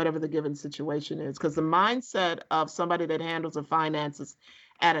to whatever the given situation is. Because the mindset of somebody that handles the finances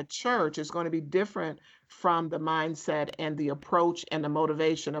at a church is going to be different from the mindset and the approach and the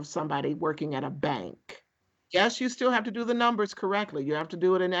motivation of somebody working at a bank. Yes, you still have to do the numbers correctly. You have to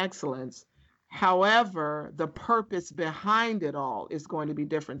do it in excellence. However, the purpose behind it all is going to be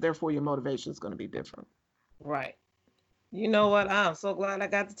different. Therefore, your motivation is going to be different. Right. You know what? I'm so glad I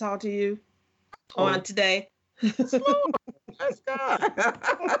got to talk to you on Oh, today. yes, Lord. Bless God.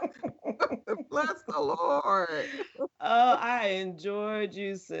 Bless the Lord. Oh, I enjoyed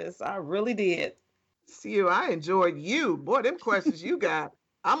you, sis. I really did. See you. I enjoyed you. Boy, them questions you got.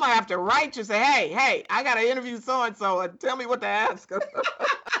 I'm gonna have to write you say, hey, I gotta interview so and so and tell me what to ask.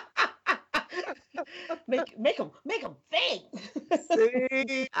 make them think.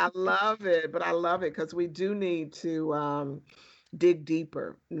 See, I love it, but I love it because we do need to dig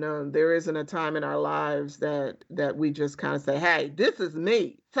deeper. No, there isn't a time in our lives that we just kind of say, "Hey, this is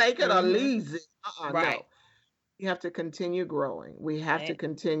me. Take it or Hmm. leave it." Right. No, we have to continue growing. We have to A-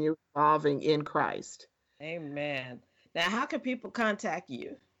 continue evolving in Christ, Amen. Now, how can people contact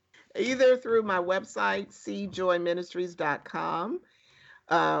you? either through my website, cjoyministries.com,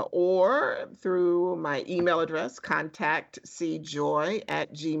 or through my email address,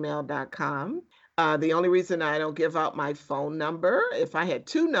 contactcjoy@gmail.com. The only reason I don't give out my phone number, if I had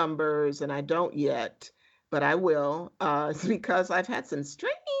two numbers and I don't yet, but I will, is because I've had some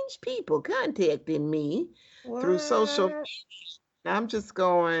strange people contacting me through social. What? I'm just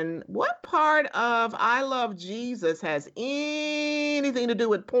going, what part of I Love Jesus has anything to do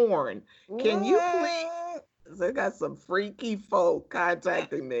with porn? Can you please? What? I got some freaky folk Uh,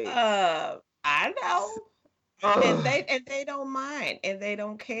 contacting me. I know. And Oh, they don't mind and they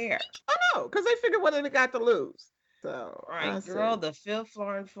don't care. I know, because they figure what they got to lose. So I Right, girl, said, the filth,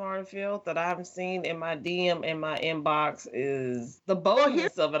 foreign filth that I've seen in my DM and my inbox is the well, here,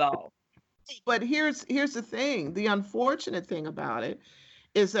 boldness of it all. but here's the thing. The unfortunate thing about it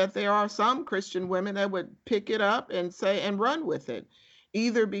is that there are some Christian women that would pick it up and say and run with it,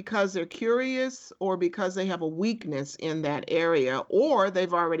 either because they're curious or because they have a weakness in that area, or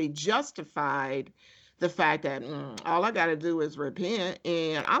they've already justified the fact that all I got to do is repent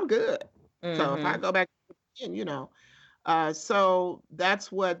and I'm good. So if I Mm-hmm. go back, so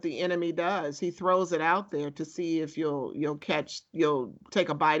that's what the enemy does. He throws it out there to see if you'll take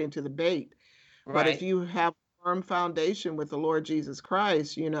a bite into the bait. But if Right. you have a firm foundation with the Lord Jesus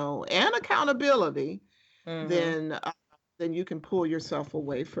Christ, and accountability, Mm-hmm. then you can pull yourself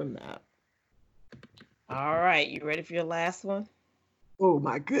away from that. All right, you ready for your last one? Oh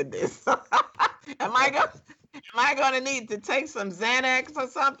my goodness. am I going am I going to need to take some Xanax or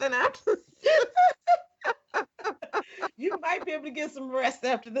something after? You might be able to get some rest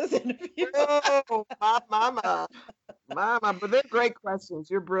after this interview. Oh, my mama. Mama, but they're great questions.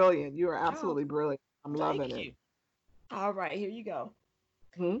 You're brilliant. You are Oh, absolutely brilliant. I'm loving thank it. you. All right, here you go.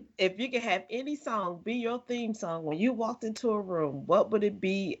 Hmm? If you could have any song be your theme song when you walked into a room, what would it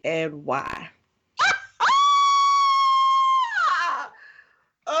be and why? Ah!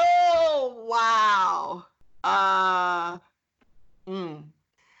 Oh, wow. Uh, mm.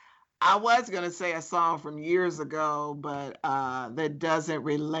 I was going to say a song from years ago, but that doesn't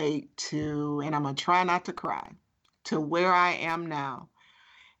relate to, and I'm going to try not to cry, to where I am now.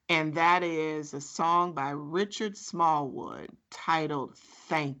 And that is a song by Richard Smallwood titled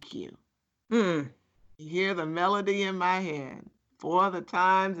Thank You. Hmm. You hear the melody in my head. For the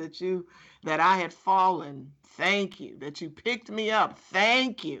times that I had fallen, thank you. That you picked me up,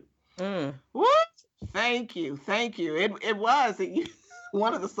 thank you. Mm. Woo! Thank you, thank you.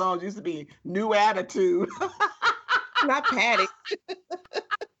 One of the songs used to be New Attitude. Not Patty.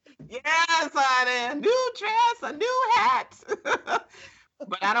 Yes, honey. New dress, a new hat.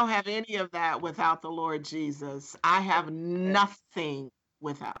 But I don't have any of that without the Lord Jesus. I have nothing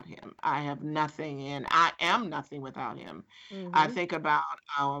without him. I have nothing, and I am nothing without him. I Mm-hmm. think about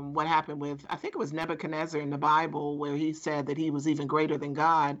what happened I think it was Nebuchadnezzar in the Bible, where he said that he was even greater than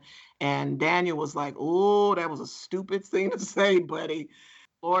God. And Daniel was like, oh, that was a stupid thing to say, buddy.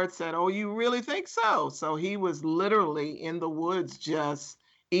 Lord said, oh, you really think so? So he was literally in the woods just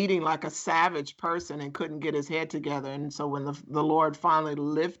eating like a savage person and couldn't get his head together. And so when the Lord finally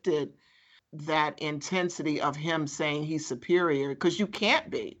lifted that intensity of him saying he's superior, because you can't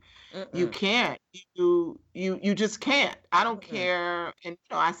be. You Mm-mm. can't. You just can't. I don't Mm-mm. care. And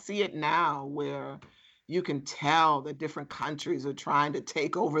I see it now where you can tell that different countries are trying to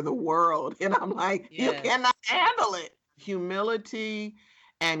take over the world. And I'm like, you Yes. cannot handle it. Humility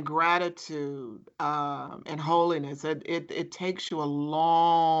and gratitude and holiness. It takes you a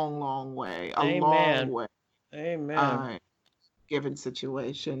long, long way. A long Amen. way. Amen. Uh, given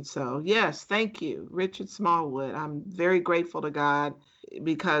situation. So, yes, thank you, Richard Smallwood. I'm very grateful to God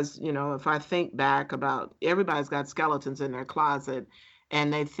because, if I think back about everybody's got skeletons in their closet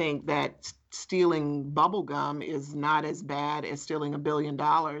and they think that stealing bubble gum is not as bad as stealing $1 billion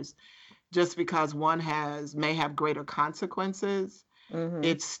just because one may have greater consequences. Mm-hmm.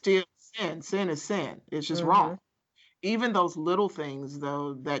 It's still sin. Sin is sin. It's just Mm-hmm. wrong. Even those little things,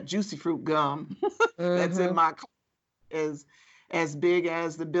 though, that juicy fruit gum that's in Mm-hmm. my closet is as big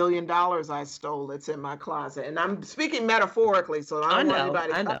as the $1 billion I stole that's in my closet. And I'm speaking metaphorically, so I I don't want know.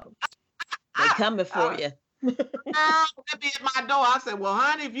 anybody I know. They coming for uh, you. let me at my door. I said, well,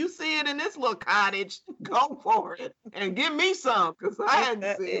 honey, if you see it in this little cottage, go for it and give me some because I Ain't hadn't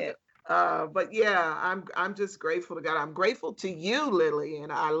that seen it. it? But yeah, I'm just grateful to God. I'm grateful to you, Lily,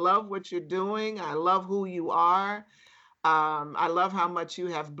 and I love what you're doing. I love who you are. I love how much you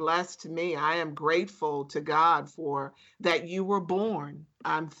have blessed me. I am grateful to God for that you were born.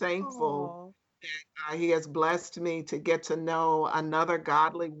 I'm thankful Oh. he has blessed me to get to know another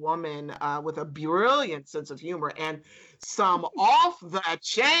godly woman with a brilliant sense of humor and some off the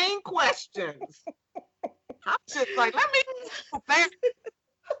chain questions. I'm just like, let me there.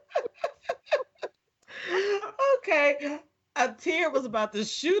 Okay. A tear was about to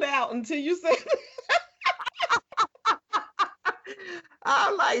shoot out until you said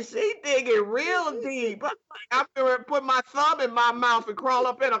I'm like, she digging real deep. I'm gonna put my thumb in my mouth and crawl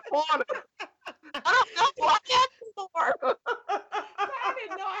up in a corner. I don't know what anymore. I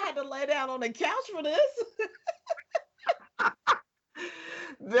didn't know I had to lay down on the couch for this.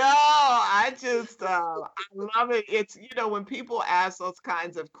 No, I love it. It's, when people ask those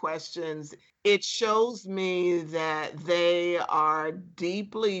kinds of questions, it shows me that they are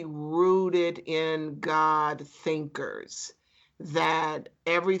deeply rooted in God thinkers, that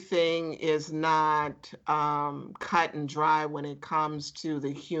everything is not cut and dry when it comes to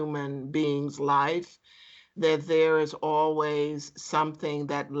the human being's life, that there is always something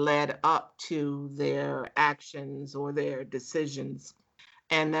that led up to their actions or their decisions.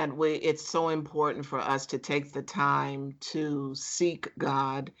 And that way, it's so important for us to take the time to seek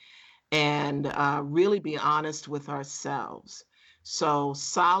God and really be honest with ourselves. So,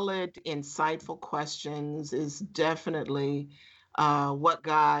 solid, insightful questions is definitely what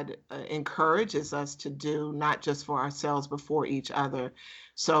God encourages us to do, not just for ourselves, but for each other.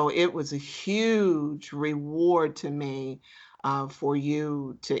 So, it was a huge reward to me for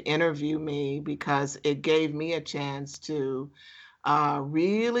you to interview me because it gave me a chance to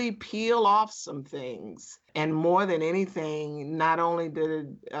really peel off some things. And more than anything, not only did it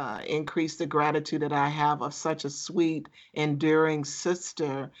increase the gratitude that I have of such a sweet, enduring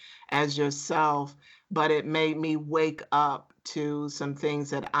sister as yourself, but it made me wake up to some things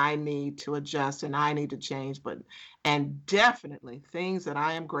that I need to adjust and I need to change, and definitely things that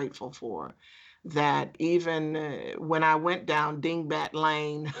I am grateful for. That even when I went down Dingbat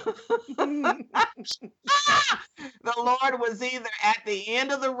Lane, the Lord was either at the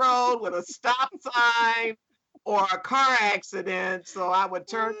end of the road with a stop sign or a car accident, so I would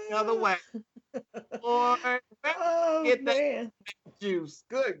turn the other way. Lord, where did I Oh get that man. juice?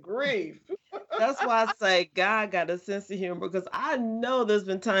 Good grief. That's why I say God got a sense of humor because I know there's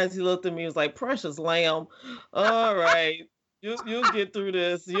been times he looked at me and was like, Precious lamb, all right, you'll get through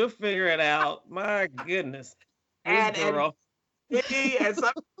this. You'll figure it out. My goodness. This And girl. me and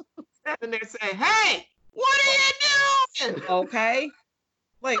some standing there saying, "Hey, what are you doing?" Okay.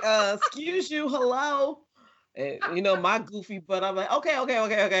 Like, excuse you, hello. And my goofy butt, I'm like, okay.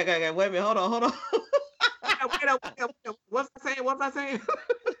 Wait a minute, hold on. Wait, what's I saying? What's I saying?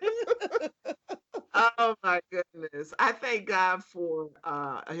 Oh my goodness. I thank God for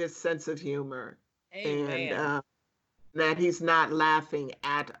his sense of humor and Amen. that he's not laughing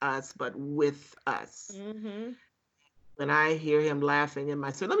at us, but with us. Mm-hmm. When I hear him laughing in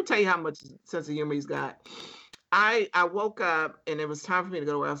my let me tell you how much sense of humor he's got. I woke up and it was time for me to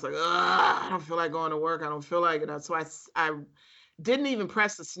go to work. I was like, ugh, I don't feel like going to work. I don't feel like it. So I didn't even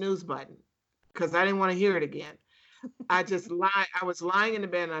press the snooze button because I didn't want to hear it again. I was lying in the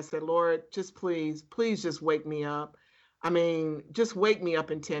bed and I said, Lord, just please just wake me up. I mean, just wake me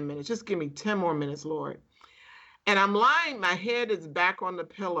up in 10 minutes. Just give me 10 more minutes, Lord. And I'm lying, my head is back on the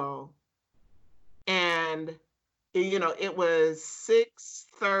pillow. And it was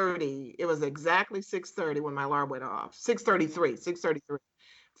 6:30. It was exactly 6:30 when my alarm went off. 6:33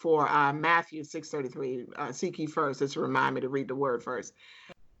 for Matthew 6:33. Seek ye first. It's to remind me to read the word first.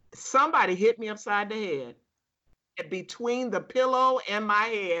 Somebody hit me upside the head between the pillow and my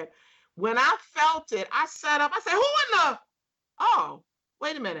head. When I felt it, I sat up. I said, "Who in the? Oh,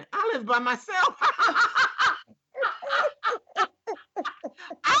 wait a minute. I live by myself."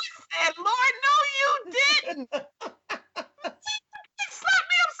 I said, Lord, no, you didn't. He slapped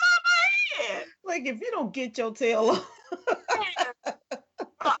me upside my head. Like if you don't get your tail off.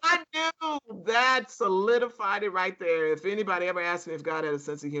 Well, I knew that solidified it right there. If anybody ever asked me if God had a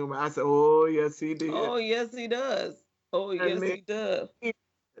sense of humor, I said, "Oh, yes, he did." Oh yes, he does. Oh And yes, man, he does. he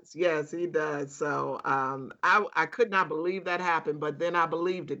does. Yes, he does. So, I could not believe that happened, but then I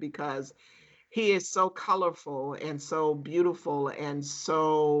believed it because he is so colorful and so beautiful and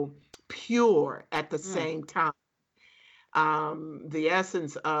so pure at the Mm, same time. The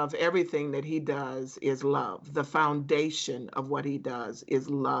essence of everything that he does is love. The foundation of what he does is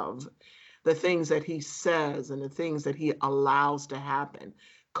love. The things that he says and the things that he allows to happen.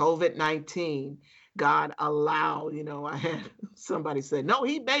 COVID-19, God allowed, I had somebody said, no,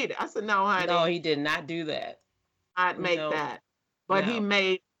 he made it. I said, no, no, honey, he did not do that. I'd make No, that. But he no.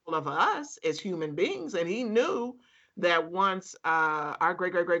 made all of us as human beings, and he knew that once our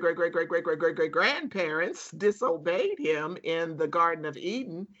great great great great great great great great great great grandparents disobeyed him in the Garden of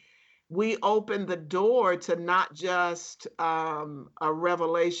Eden, we opened the door to not just a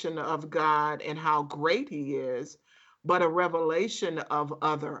revelation of God and how great He is, but a revelation of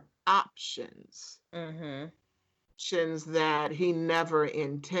other Mm-hmm. options that He never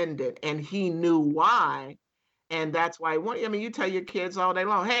intended, and He knew why. And that's why I mean, you tell your kids all day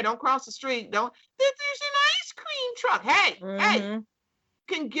long, hey, don't cross the street. Don't, there's an ice cream truck. Hey, Mm-hmm. you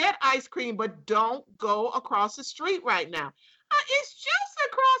can get ice cream, but don't go across the street right now. It's just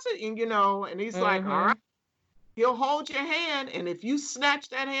across it. And he's like, all right, Mm-hmm. he'll hold your hand. And if you snatch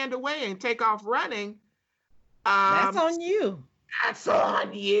that hand away and take off running, That's um, on you. that's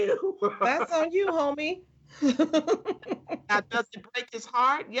on you. That's on you, homie. Now, does it break his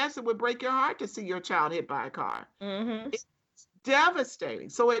heart? Yes, it would break your heart to see your child hit by a car. Mm-hmm. It's devastating.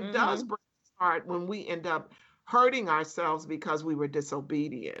 So it does Mm-hmm. break his heart when we end up hurting ourselves because we were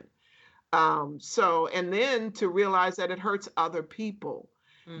disobedient. And then to realize that it hurts other people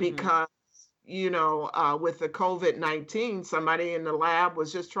Mm-hmm. because, with the COVID-19, somebody in the lab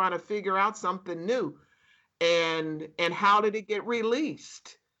was just trying to figure out something new. And how did it get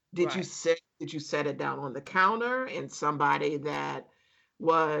released? Right. Did you set it down on the counter and somebody that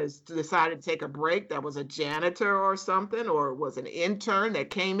was decided to take a break, that was a janitor or something, or was an intern that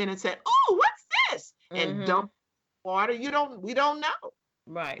came in and said, "Oh, what's this?" and Mm-hmm. dumped water? We don't know.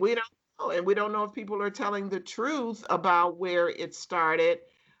 Right. We don't know. And we don't know if people are telling the truth about where it started,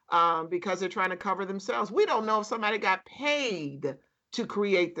 because they're trying to cover themselves. We don't know if somebody got paid to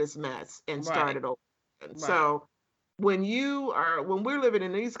create this mess and Right. started over. And Right. so when we're living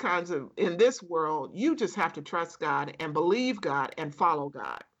in in this world, you just have to trust God and believe God and follow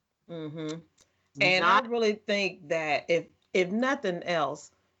God. Mm-hmm. And I Not, really think that if nothing else,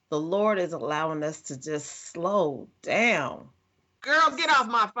 the Lord is allowing us to just slow down. girl, get off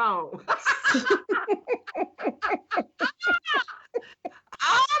my phone.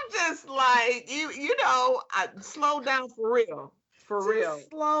 I'm just like, slow down for real. For real. Just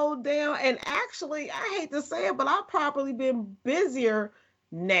slow down. And actually, I hate to say it, but I've probably been busier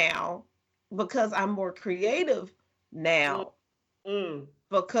now because I'm more creative Mm, now mm.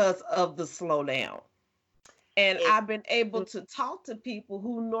 because of the slowdown. And It, I've been able to talk to people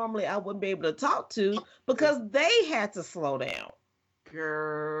who normally I wouldn't be able to talk to because they had to slow down.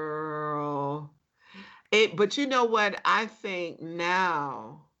 girl. But you know what? I think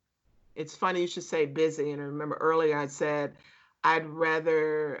now, it's funny you should say busy. And I remember earlier I said, I'm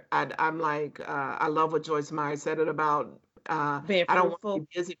like, I love what Joyce Meyer said it about, Being I don't want to fruitful. be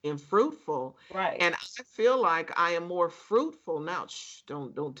busy and fruitful. Right. And I feel like I am more fruitful now. Shh,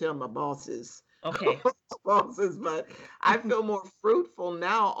 don't tell my bosses, Okay. bosses, but I feel more fruitful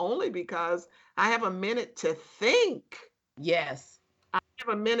now only because I have a minute to think. Yes. I have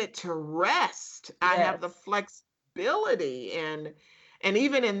a minute to rest. I have the Yes. flexibility, and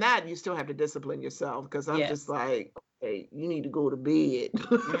even in that you still have to discipline yourself because I'm just Yes. like, okay, you need to go to bed.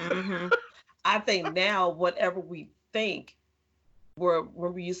 Hmm. I think now whatever we think, where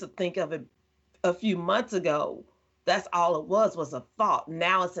when we used to think of it a few months ago, that's all it was a thought.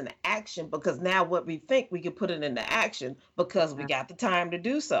 Now it's an action because now what we think we can put it into action because we got the time to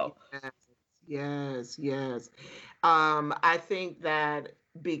do so. Yes, yes, yes. I think that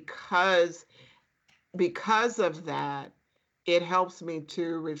because because of that, it helps me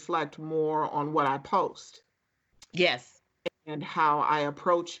to reflect more on what I post Yes. and how I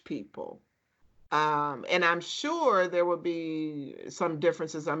approach people. And I'm sure there will be some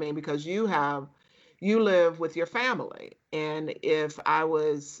differences. I mean, because you live with your family, and if I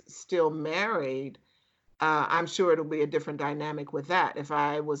was still married, I'm sure it'll be a different dynamic with that. If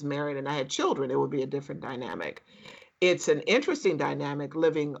I was married and I had children, it would be a different dynamic. it's an interesting dynamic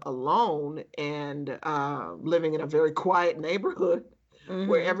living alone and living in a very quiet neighborhood where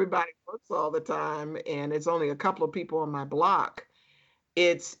Mm-hmm. everybody works all the time and it's only a couple of people on my block.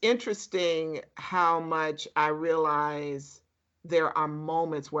 It's interesting how much I realize there are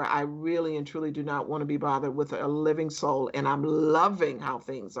moments where I really and truly do not want to be bothered with a living soul, and I'm loving how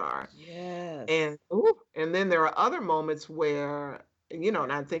things are. Yes. And ooh, and then there are other moments where,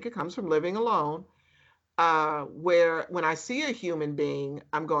 and I think it comes from living alone, where when I see a human being,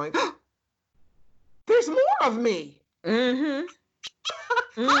 I'm going, there's more of me. Mm-hmm.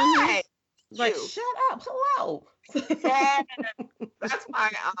 Mm-hmm. Hi, Like, you. shut up. Hello. Yeah, that's why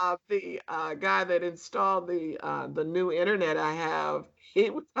the guy that installed the new internet I have,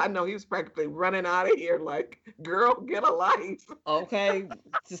 I know he was practically running out of here like, girl, get a life. Okay.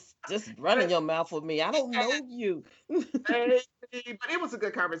 Just running your mouth with me. I don't know you. Hey, but it was a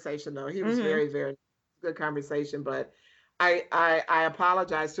good conversation though. He was Mm-hmm. very, very good conversation. But I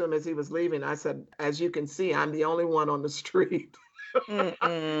apologized to him as he was leaving. I said, as you can see, I'm the only one on the street.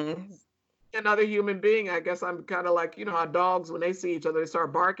 Mm-mm. Another human being. I guess I'm kind of like, how dogs, when they see each other, they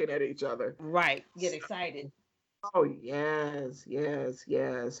start barking at each other. Right. Get excited. Oh, yes, yes,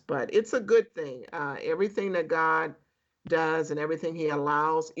 yes. But it's a good thing. Everything that God does and everything He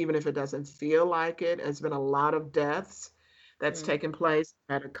allows, even if it doesn't feel like it, has been a lot of deaths that's Mm. taken place.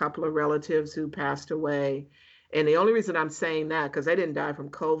 I had a couple of relatives who passed away. And the only reason I'm saying that, because they didn't die from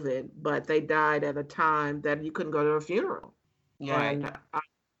COVID, but they died at a time that you couldn't go to a funeral. Right.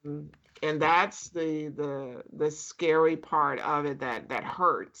 And and that's the scary part of it that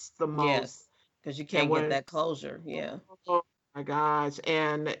hurts the most. Yes. Because you And can't get when that closure. Yeah. oh my gosh.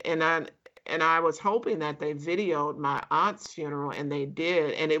 And I was hoping that they videoed my aunt's funeral, and they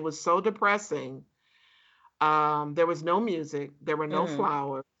did, and it was so depressing. There was no music, there were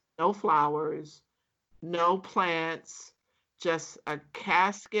Mm. no flowers, no plants, just a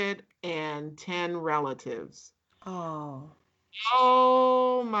casket and 10 relatives. Oh.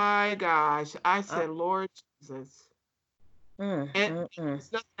 Oh my gosh. I I, said, Lord Jesus. And mm.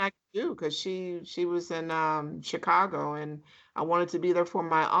 there's nothing I could do because she was in Chicago, and I wanted to be there for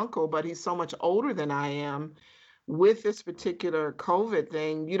my uncle, but he's so much older than I am. With this particular COVID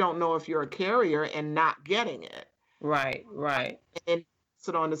thing, you don't know if you're a carrier and not getting it, Right. Right. and pass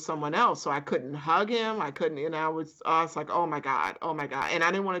it on to someone else. So I couldn't hug him. I couldn't, I was like, oh my God, oh my God. And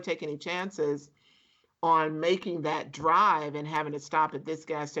I didn't want to take any chances on making that drive and having to stop at this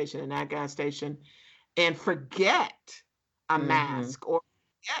gas station and that gas station and forget a Mm-hmm. mask or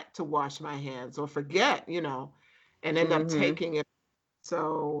forget to wash my hands or forget, and end up Mm-hmm. taking it.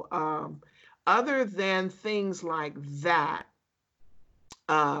 So, other than things like that,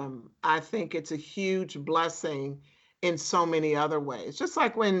 I think it's a huge blessing in so many other ways. Just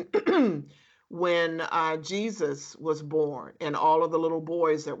like when when Jesus was born and all of the little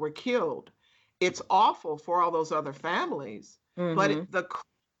boys that were killed, it's awful for all those other families. But Mm-hmm.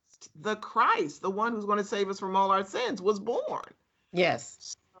 the Christ, the one who's going to save us from all our sins, was born.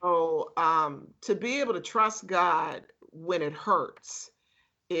 Yes. So to be able to trust God when it hurts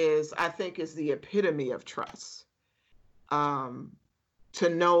I think, is the epitome of trust. Um, to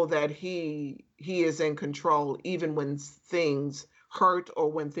know that he is in control even when things hurt or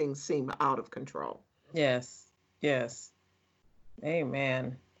when things seem out of control. Yes. Yes.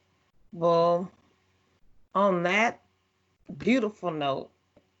 Amen. Well, on that beautiful note,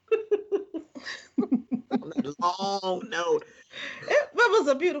 On that long note. it was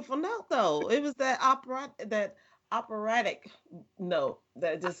a beautiful note, though. It was that operatic note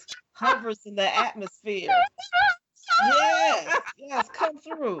that just hovers in the atmosphere. Yes, yes, come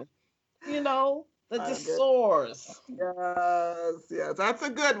through. That Oh, just good. soars. Yes, yes. That's a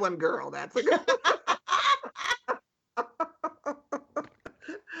good one, girl. That's a good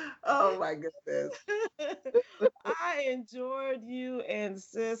Oh my goodness. I enjoyed you, and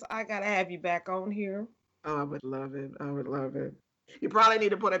sis, I gotta have you back on here. Oh, I would love it. I would love it. You probably need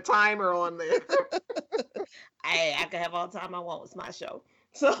to put a timer on there. Hey, I can have all the time I want. It's my show.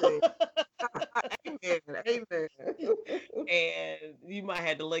 So, See. Amen. Amen. and you might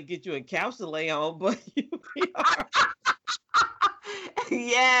have to get you a couch to lay on, but you'll be all right.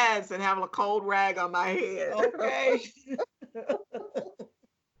 Yes, and have a cold rag on my head. Okay.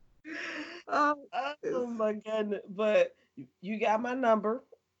 Oh, Oh it's my goodness. But you got my number.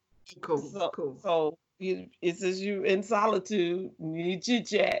 cool, So cool. it says you in solitude, you need chit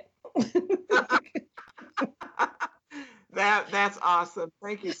chat. That's awesome.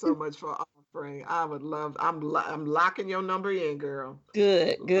 Thank you so much for offering. I would love. I'm locking your number in, girl.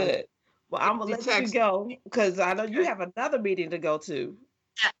 Good, Like, good. Well, I'm gonna you let you text. go because I know you Okay. have another meeting to go to.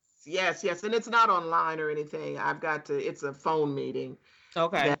 Yes, yes. And it's not online or anything. It's a phone meeting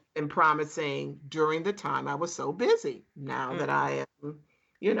Okay. that I'm promising during the time I was so busy. Now Mm. that I am,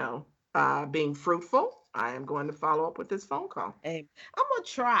 you know, being fruitful, I am going to follow up with this phone call. Hey, I'm gonna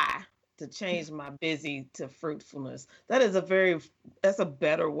try to change my busy to fruitfulness. That's a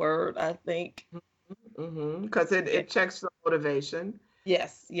better word, I think. Because Yeah. it checks the motivation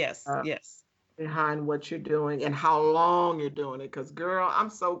Yes, yes, uh, yes. behind what you're doing and how long you're doing it. Because, girl, I'm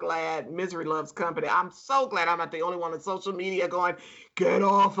so glad misery loves company. I'm so glad I'm not the only one on social media going, get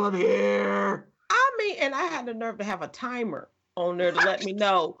off of here. I mean, and I had the nerve to have a timer on there to let me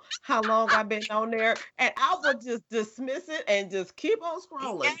know how long I've been on there, and I would just dismiss it and just keep on Yes,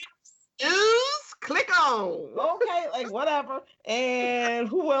 scrolling. news, click on. Okay, like whatever. And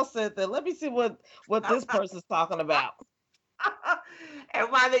who else said that? Let me see what this person's talking about.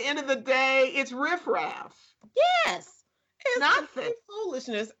 And by the end of the day, it's riffraff. Yes, it's Nothing. complete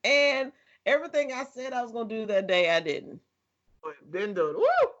foolishness. And everything I said I was gonna do that day, I didn't. Been doing. Woo,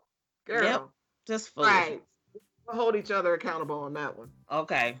 Yep, girl. just Right. foolishness. We'll hold each other accountable on that one.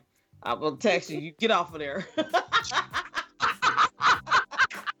 Okay, I will text you. You get off of there.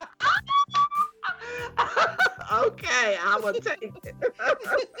 Okay, I will take it.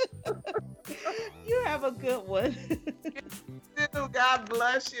 You have a good one. God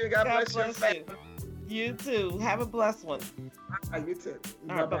bless you. God God bless your bless you. family. You too. Have a blessed one. You too.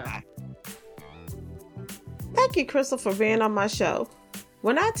 All right, Bye-bye. bye-bye. Thank you, Crystal, for being on my show.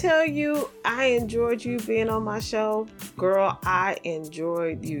 When I tell you I enjoyed you being on my show, girl, I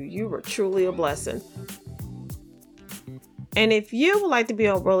enjoyed you. You were truly a blessing. And if you would like to be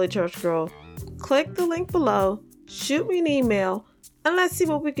on Worldly Church Girl, click the link below, shoot me an email, and let's see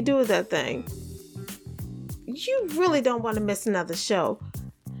what we can do with that thing. You really don't want to miss another show.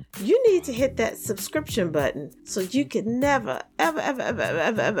 You need to hit that subscription button so you can never,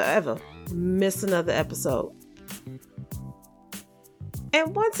 ever miss another episode.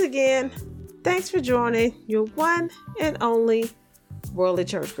 And once again, thanks for joining your one and only Worldly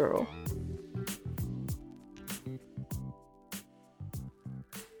Church Girl.